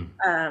 Mm,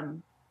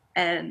 um,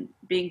 and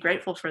being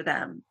grateful for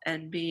them,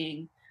 and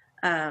being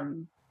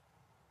um,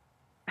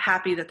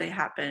 happy that they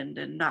happened,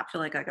 and not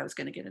feeling like I was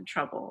going to get in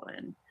trouble,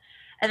 and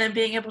then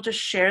being able to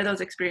share those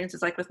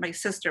experiences, like with my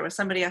sister, with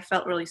somebody I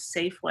felt really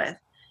safe with.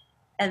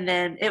 And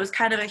then it was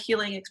kind of a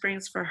healing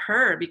experience for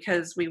her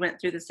because we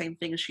went through the same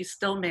thing. She's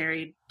still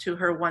married to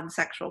her one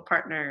sexual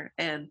partner,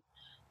 and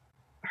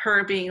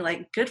her being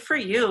like, good for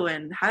you,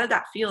 and how did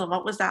that feel, and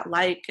what was that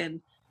like,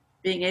 and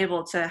being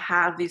able to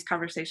have these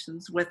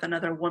conversations with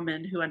another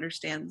woman who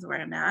understands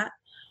where I'm at,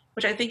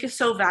 which I think is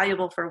so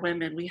valuable for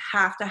women. We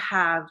have to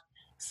have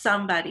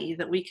somebody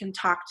that we can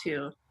talk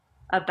to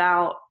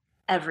about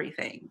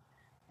everything,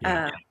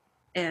 yeah. uh,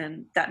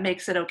 and that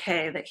makes it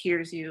okay, that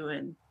hears you.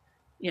 And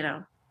you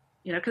know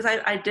because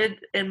I did,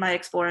 in my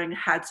exploring,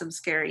 had some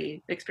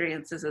scary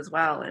experiences as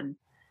well, and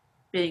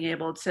being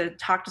able to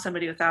talk to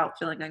somebody without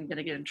feeling I'm going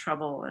to get in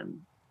trouble,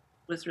 and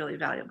was really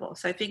valuable.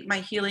 So I think my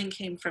healing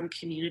came from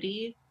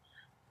community.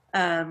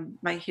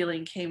 My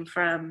healing came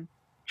from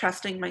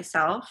trusting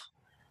myself,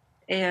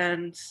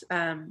 and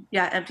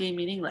yeah, emptying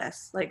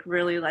meaningless. Like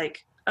really,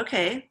 like,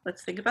 okay,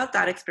 let's think about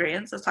that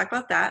experience. Let's talk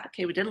about that.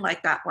 Okay, we didn't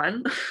like that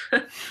one,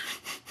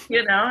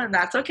 and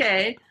that's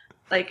okay.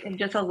 Like, and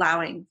just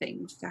allowing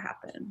things to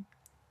happen.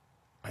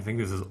 I think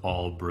this is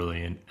all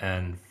brilliant.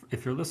 And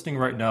if you're listening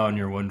right now and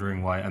you're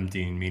wondering why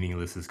emptying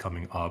meaningless is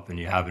coming up and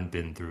you haven't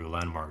been through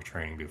landmark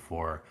training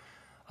before,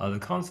 the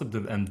concept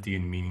of empty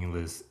and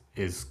meaningless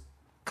is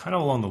kind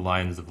of along the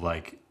lines of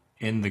like,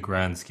 in the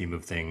grand scheme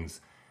of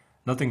things,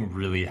 nothing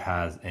really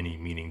has any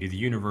meaning. To the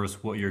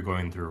universe, what you're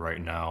going through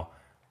right now,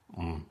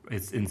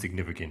 it's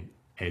insignificant.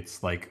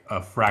 It's like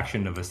a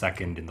fraction of a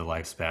second in the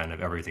lifespan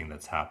of everything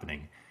that's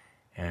happening.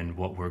 And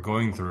what we're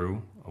going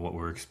through, what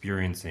we're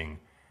experiencing,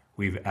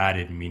 we've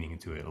added meaning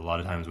to it. A lot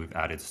of times we've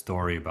added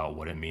story about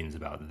what it means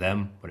about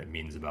them, what it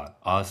means about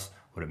us,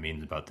 what it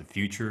means about the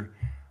future.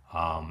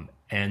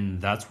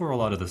 And that's where a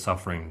lot of the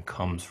suffering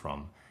comes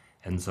from.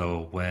 And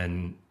so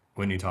when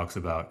he talks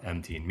about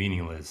empty and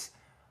meaningless,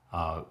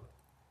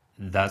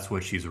 that's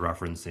what she's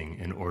referencing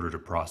in order to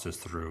process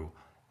through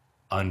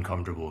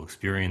uncomfortable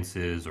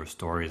experiences or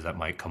stories that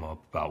might come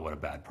up about what a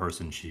bad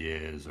person she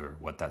is or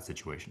what that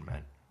situation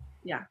meant.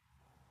 Yeah,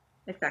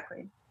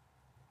 exactly.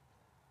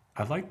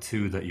 I like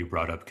too that you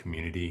brought up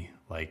community.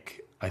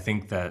 Like, I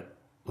think that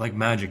like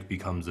magic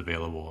becomes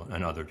available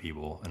in other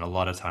people. And a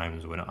lot of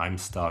times when I'm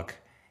stuck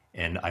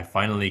and I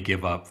finally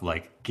give up,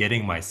 like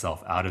getting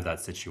myself out of that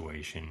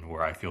situation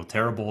where I feel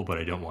terrible, but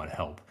I don't want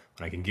help,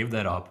 when I can give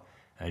that up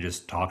and I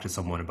just talk to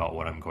someone about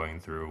what I'm going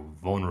through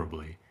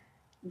vulnerably,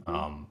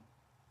 Hmm.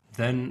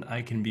 then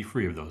I can be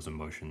free of those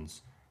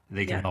emotions.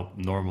 They can Yeah, help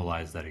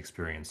normalize that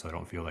experience so I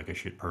don't feel like a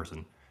shit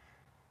person.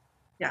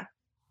 yeah,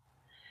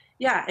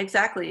 yeah,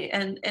 exactly.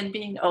 And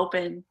being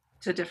open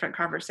to different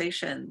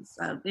conversations,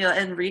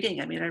 and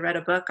reading. I mean, I read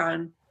a book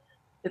on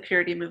the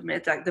purity movement.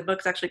 It's like, the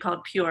book's actually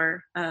called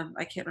Pure.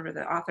 I can't remember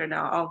the author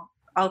now.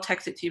 I'll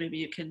text it to you. Maybe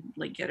you can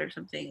link it or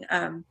something.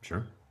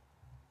 Sure.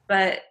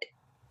 But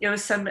it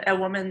was a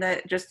woman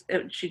that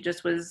she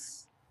just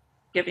was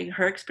giving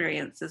her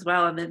experience as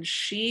well, and then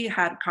she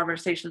had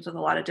conversations with a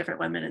lot of different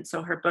women, and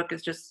so her book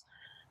is just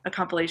a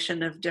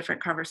compilation of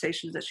different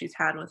conversations that she's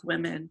had with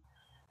women.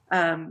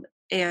 And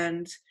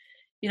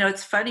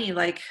it's funny,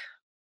 like,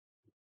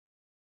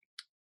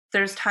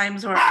 there's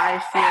times where I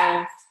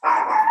feel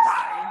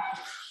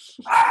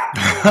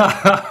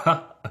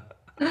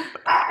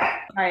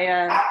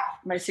my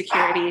my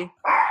security.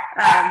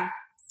 Um,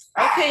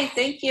 okay,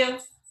 thank you.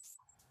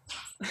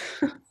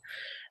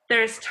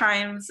 There's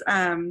times,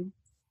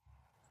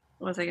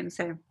 what was I going to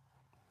say?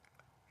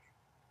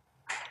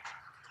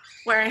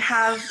 Where I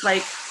have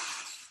like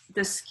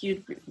this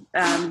skewed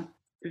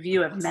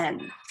view of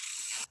men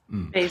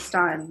Mm. based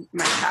on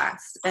my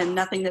past, and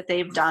nothing that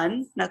they've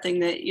done, nothing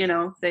that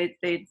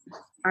they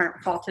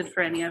aren't faulted for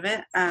any of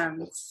it.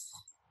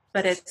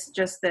 But it's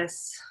just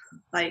this,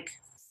 like,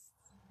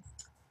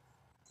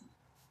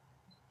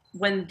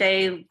 when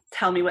they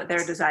tell me what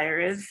their desire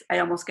is, I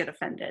almost get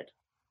offended.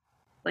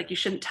 Like, you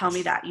shouldn't tell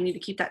me that. You need to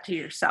keep that to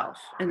yourself.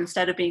 And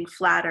instead of being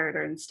flattered,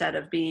 or instead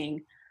of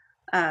being,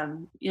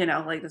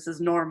 like, this is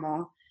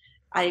normal,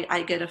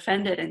 I get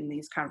offended in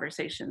these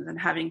conversations,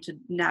 and having to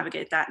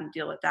navigate that and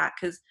deal with that,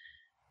 because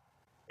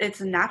it's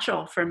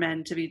natural for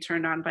men to be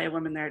turned on by a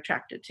woman they're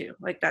attracted to.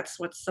 Like that's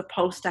what's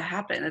supposed to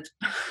happen. It's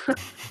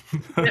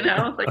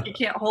like you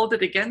can't hold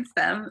it against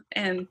them.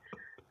 And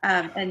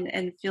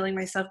feeling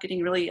myself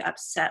getting really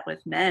upset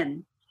with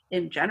men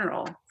in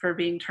general for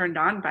being turned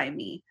on by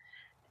me,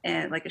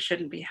 and like it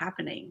shouldn't be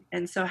happening.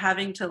 And so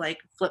having to like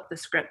flip the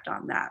script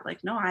on that,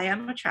 like, no, I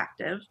am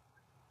attractive,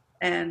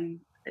 and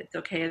it's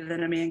okay that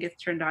a man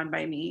gets turned on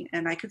by me,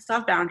 and I could still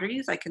have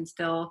boundaries. I can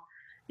still,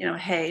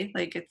 hey,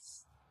 like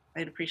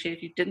I'd appreciate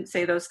if you didn't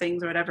say those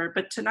things or whatever,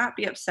 but to not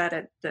be upset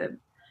at the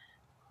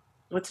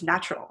what's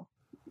natural,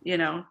 you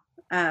know.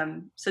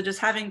 So just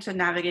having to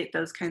navigate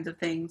those kinds of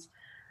things.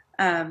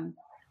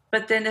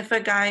 But then if a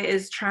guy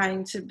is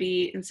trying to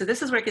be, and so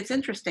this is where it gets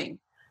interesting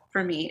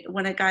for me,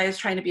 when a guy is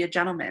trying to be a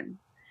gentleman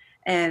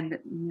and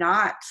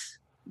not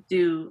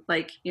do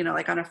like,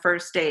 like on a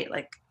first date,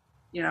 like,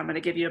 I'm going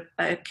to give you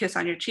a kiss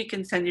on your cheek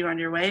and send you on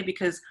your way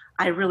because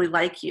I really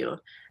like you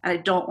and I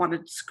don't want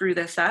to screw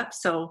this up.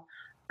 So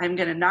I'm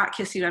going to not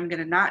kiss you. I'm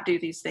going to not do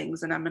these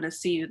things. And I'm going to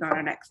see you on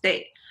our next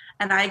date.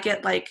 And I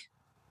get like,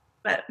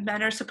 but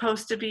men are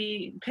supposed to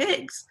be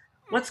pigs.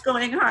 What's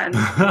going on?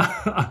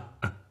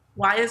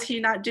 Why is he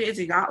not is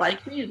he not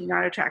like me? Is he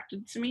not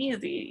attracted to me?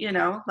 Is he,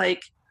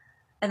 like,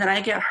 and then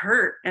I get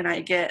hurt and I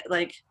get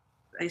like,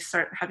 I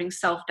start having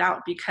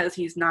self-doubt because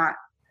he's not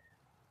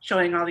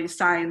showing all these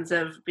signs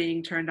of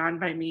being turned on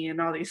by me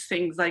and all these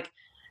things. Like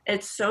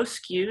it's so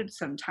skewed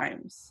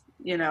sometimes,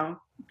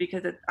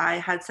 because I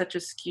had such a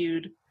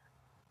skewed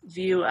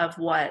view of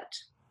what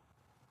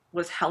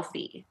was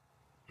healthy.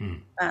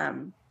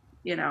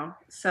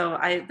 So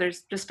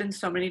there's just been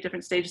so many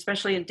different stages,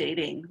 especially in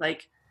dating,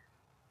 like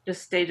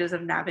just stages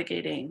of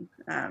navigating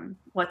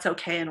what's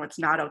okay and what's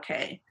not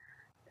okay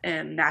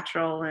and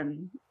natural.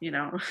 And,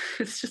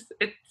 it's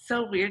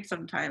so weird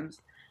sometimes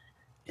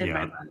in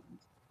my mind.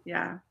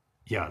 Yeah.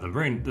 Yeah, the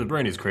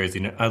brain is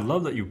crazy. And I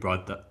love that you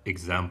brought that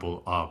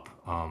example up.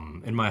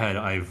 In my head,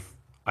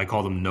 I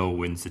call them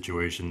no-win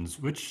situations,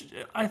 which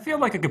I feel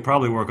like I could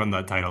probably work on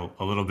that title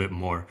a little bit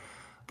more.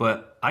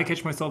 But I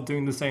catch myself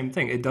doing the same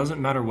thing. It doesn't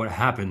matter what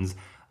happens.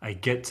 I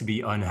get to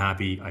be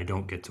unhappy. I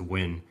don't get to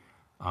win.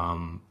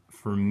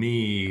 For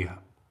me,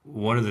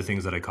 one of the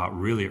things that I caught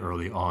really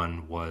early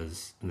on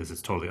was, and this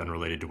is totally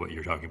unrelated to what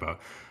you're talking about,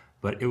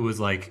 but it was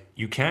like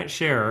you can't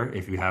share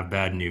if you have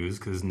bad news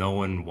because no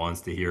one wants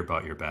to hear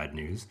about your bad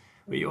news.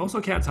 But you also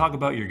can't talk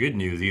about your good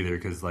news either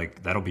because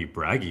like that'll be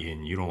braggy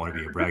and you don't want to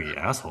be a braggy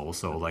asshole.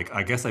 So like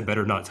I guess I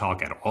better not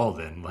talk at all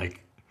then.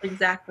 Like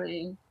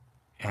exactly.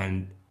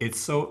 And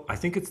I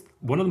think it's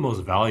one of the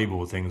most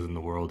valuable things in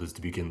the world is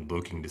to begin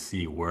looking to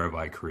see where have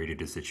I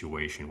created a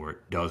situation where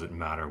it doesn't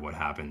matter what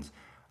happens.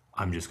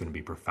 I'm just going to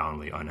be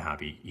profoundly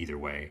unhappy either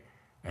way.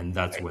 And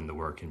that's Right. when the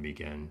work can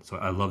begin. So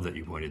I love that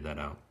you pointed that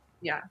out.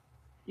 Yeah.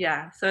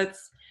 So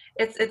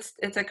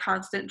it's a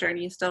constant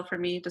journey still for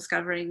me,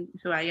 discovering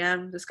who I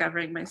am,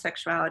 discovering my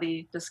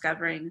sexuality,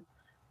 discovering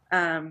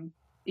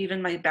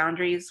even my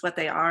boundaries, what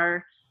they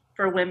are.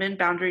 For women,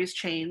 boundaries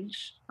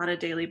change on a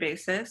daily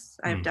basis.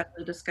 I've Mm.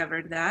 definitely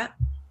discovered that.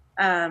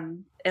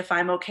 If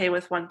I'm okay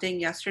with one thing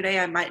yesterday,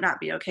 I might not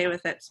be okay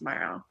with it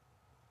tomorrow,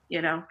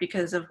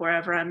 because of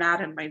wherever I'm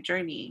at in my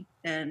journey.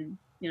 And,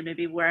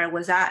 maybe where I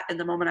was at in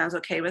the moment I was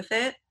okay with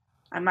it,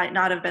 I might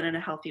not have been in a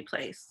healthy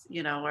place,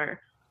 or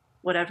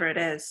whatever it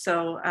is.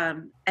 So,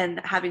 and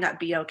having that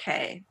be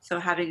okay. So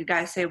having a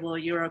guy say, well,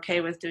 you were okay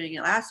with doing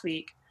it last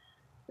week.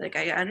 Like,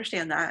 I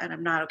understand that and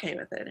I'm not okay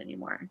with it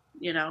anymore,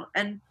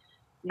 and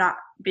not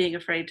being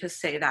afraid to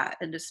say that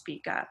and to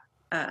speak up.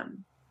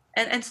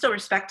 And still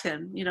respect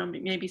him,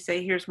 maybe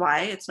say, here's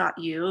why it's not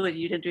you and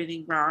you didn't do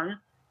anything wrong.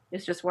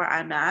 It's just where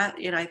I'm at.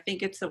 I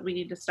think it's that we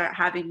need to start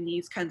having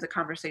these kinds of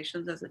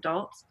conversations as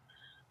adults,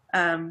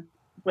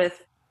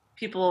 with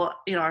people,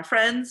 our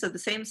friends of the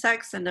same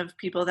sex and of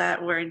people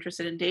that we're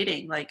interested in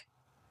dating. Like,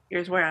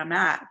 here's where I'm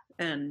at,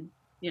 and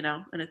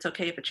and it's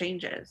okay if it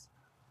changes.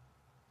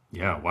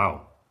 Yeah,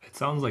 wow. It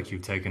sounds like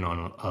you've taken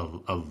on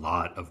a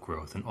lot of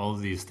growth and all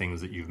of these things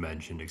that you've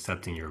mentioned,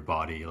 accepting your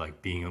body,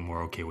 like being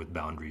more okay with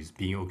boundaries,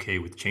 being okay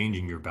with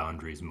changing your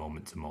boundaries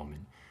moment to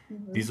moment.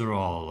 Mm-hmm. These are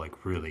all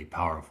like really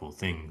powerful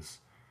things.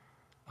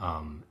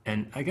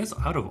 And I guess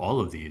out of all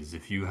of these,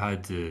 if you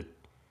had to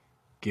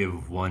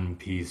give one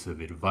piece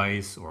of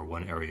advice or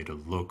one area to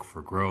look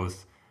for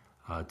growth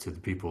to the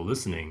people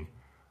listening,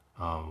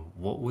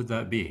 what would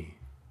that be?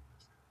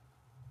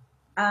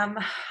 Um,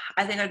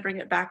 I think I'd bring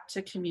it back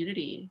to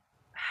community.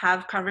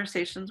 Have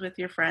conversations with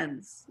your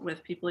friends,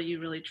 with people you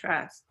really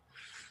trust.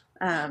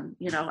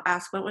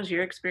 Ask, what was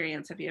your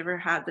experience? Have you ever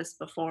had this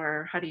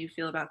before? How do you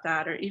feel about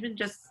that? Or even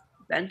just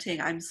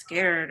venting, I'm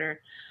scared, or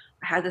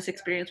I had this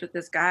experience with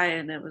this guy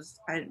and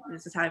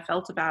this is how I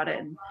felt about it.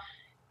 And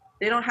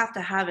they don't have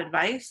to have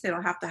advice. They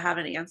don't have to have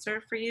an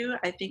answer for you.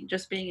 I think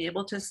just being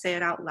able to say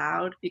it out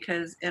loud,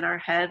 because in our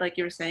head, like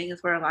you were saying,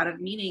 is where a lot of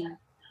meaning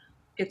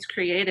gets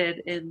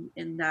created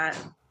in that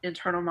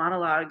internal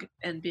monologue.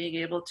 And being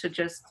able to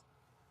just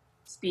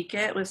speak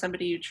it with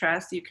somebody you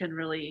trust, you can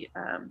really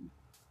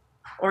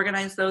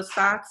organize those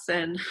thoughts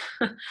and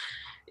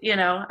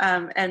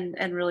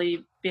and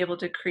really be able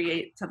to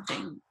create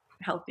something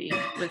healthy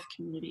with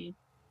community.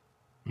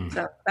 Mm.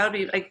 So that would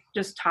be like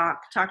just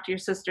talk to your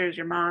sisters,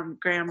 your mom,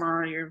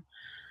 grandma, your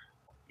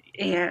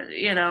aunt.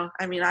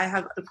 I mean, I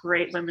have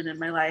great women in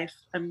my life,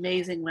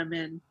 amazing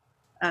women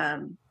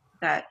um,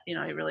 that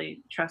I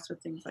really trust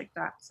with things like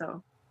that.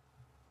 So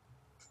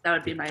that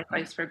would be my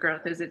advice for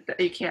growth: is it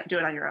you can't do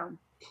it on your own.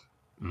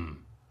 Mm.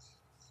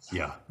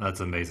 Yeah, that's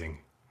amazing.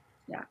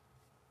 Yeah.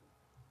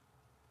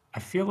 I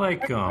feel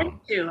like Men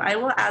too. I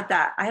will add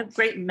that I have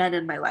great men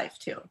in my life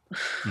too.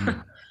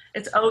 mm,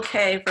 It's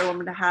okay for a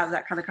woman to have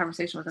that kind of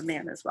conversation with a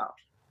man as well.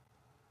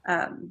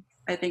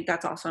 I think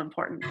that's also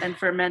important, and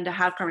for men to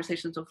have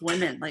conversations with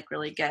women, like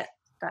really get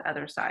that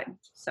other side.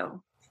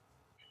 So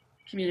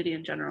community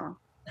in general.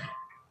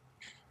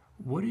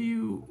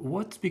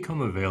 what's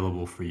become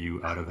available for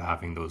you out of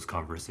having those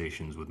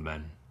conversations with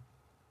men?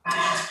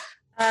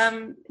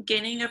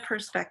 Gaining a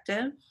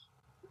perspective,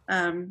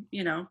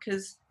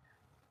 because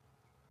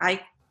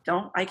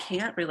I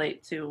can't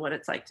relate to what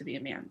it's like to be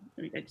a man.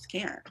 I mean, I just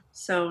can't.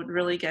 So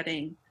really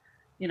getting,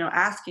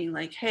 asking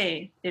like,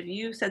 hey, if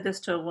you said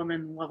this to a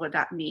woman, what would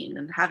that mean?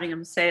 And having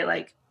them say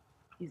like,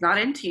 he's not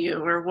into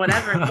you or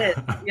whatever it is,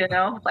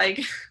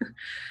 like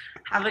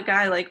have a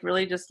guy like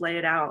really just lay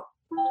it out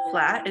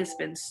flat has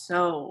been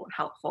so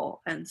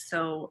helpful and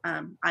so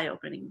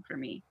eye-opening for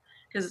me,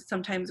 because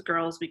sometimes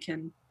girls we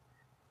can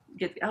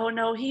get, oh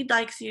no, he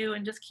likes you,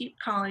 and just keep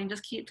calling,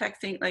 just keep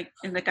texting, like,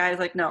 and the guy's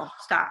like, no,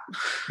 stop.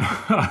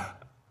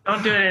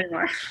 Don't do it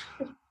anymore.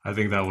 I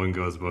think that one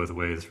goes both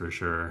ways for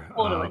sure.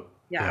 Totally.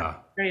 Yeah, Yeah.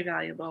 very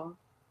valuable.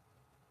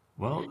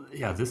 Well,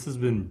 yeah, this has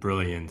been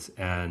brilliant.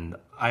 And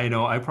I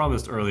know I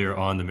promised earlier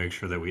on to make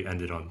sure that we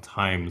ended on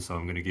time, so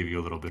I'm going to give you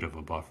a little bit of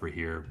a buffer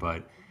here.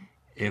 But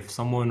if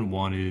someone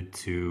wanted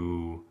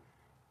to,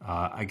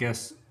 I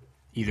guess,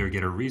 either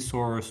get a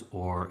resource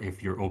or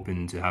if you're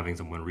open to having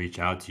someone reach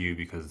out to you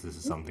because this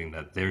is something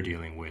that they're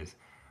dealing with,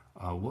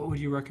 what would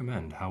you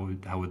recommend? How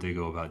would they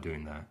go about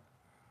doing that?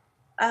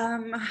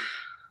 um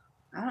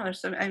I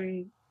don't know, I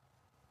mean,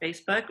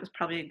 Facebook was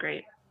probably a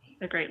great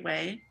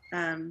way.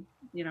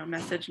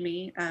 Message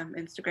me.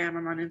 Instagram,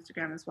 I'm on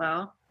Instagram as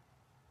well.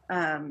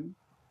 um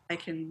I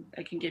can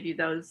give you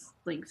those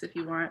links if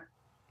you want.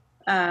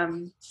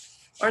 um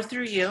or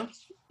through you,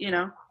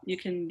 you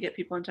can get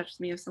people in touch with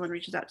me if someone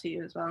reaches out to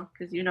you as well,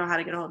 because you know how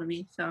to get a hold of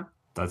me. So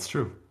That's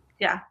true.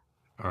 yeah.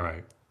 All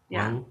right.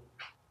 Yeah. Well,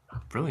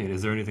 brilliant.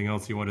 Is there anything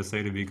else you want to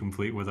say to be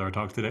complete with our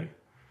talk today?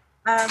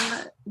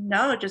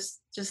 No,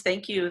 just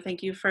thank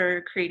you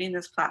for creating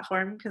this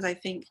platform, because I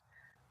think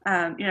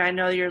I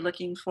know you're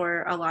looking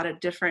for a lot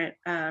of different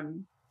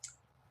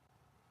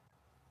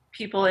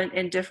people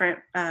in different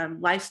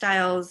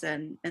lifestyles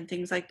and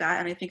things like that,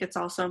 and I think it's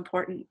also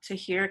important to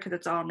hear, because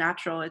it's all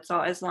natural. It's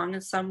all, as long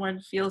as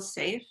someone feels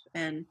safe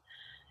and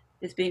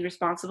is being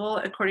responsible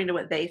according to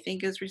what they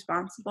think is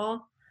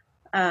responsible.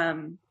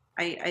 um,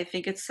 I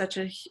think it's such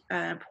a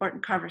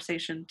important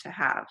conversation to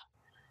have,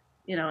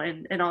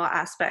 in all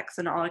aspects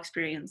and all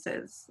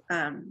experiences.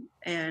 And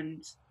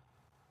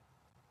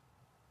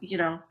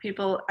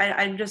people,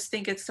 I just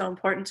think it's so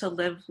important to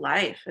live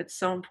life. It's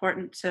so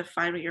important to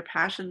find what your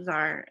passions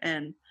are,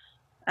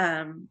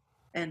 um,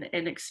 and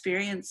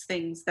experience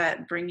things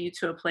that bring you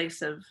to a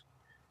place of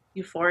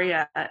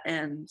euphoria.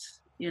 And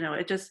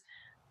it just,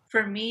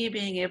 for me,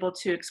 being able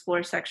to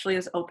explore sexually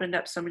has opened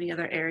up so many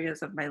other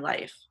areas of my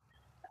life.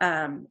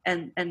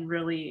 And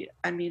really,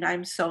 I mean,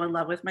 I'm so in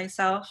love with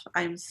myself.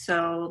 I'm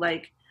so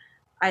like,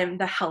 I'm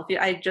the healthy.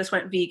 I just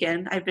went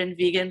vegan. I've been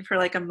vegan for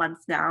like a month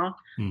now.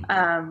 Hmm.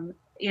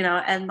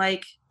 And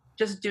like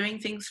just doing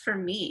things for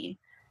me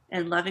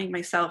and loving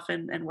myself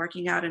and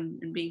working out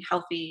and being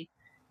healthy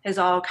has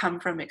all come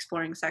from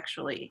exploring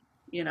sexually,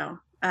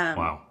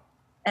 Wow.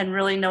 and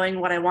really knowing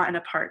what I want in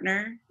a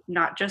partner,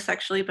 not just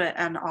sexually, but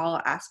in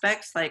all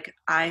aspects. Like,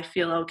 I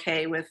feel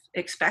okay with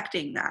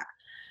expecting that,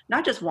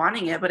 not just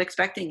wanting it, but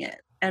expecting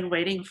it and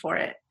waiting for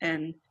it.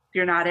 And if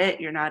you're not it,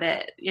 you're not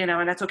it,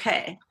 and that's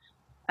okay.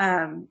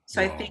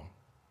 So I think Whoa.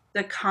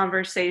 the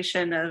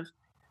conversation of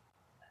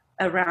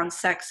around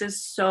sex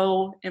is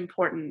so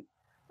important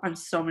on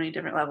so many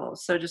different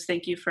levels. So just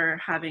thank you for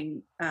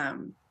having,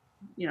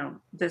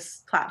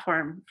 this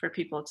platform for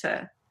people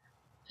to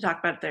talk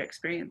about their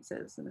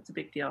experiences, and it's a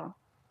big deal.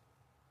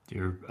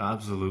 You're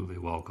absolutely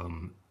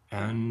welcome.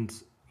 And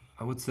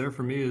what's there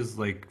for me is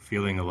like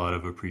feeling a lot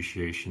of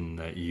appreciation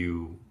that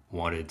you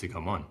wanted to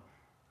come on.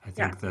 I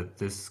Yeah. think that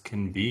this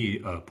can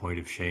be a point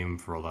of shame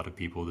for a lot of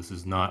people. This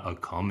is not a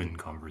common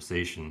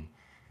conversation.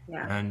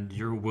 Yeah. And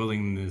your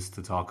willingness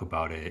to talk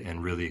about it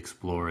and really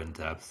explore in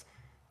depth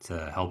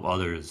to help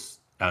others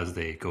as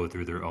they go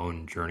through their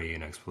own journey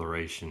and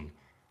exploration,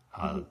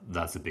 Mhm.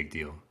 that's a big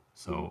deal. Mhm.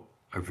 So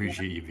I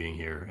appreciate you being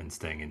here and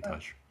staying in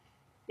touch.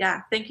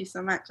 Yeah, thank you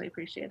so much. I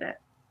appreciate it.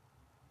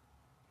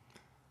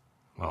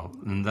 Well,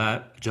 and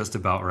that just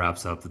about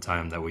wraps up the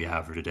time that we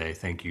have for today.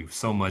 Thank you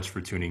so much for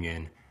tuning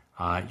in.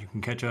 You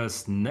can catch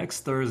us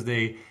next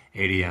Thursday,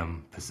 8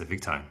 a.m.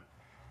 Pacific time.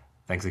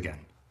 Thanks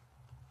again.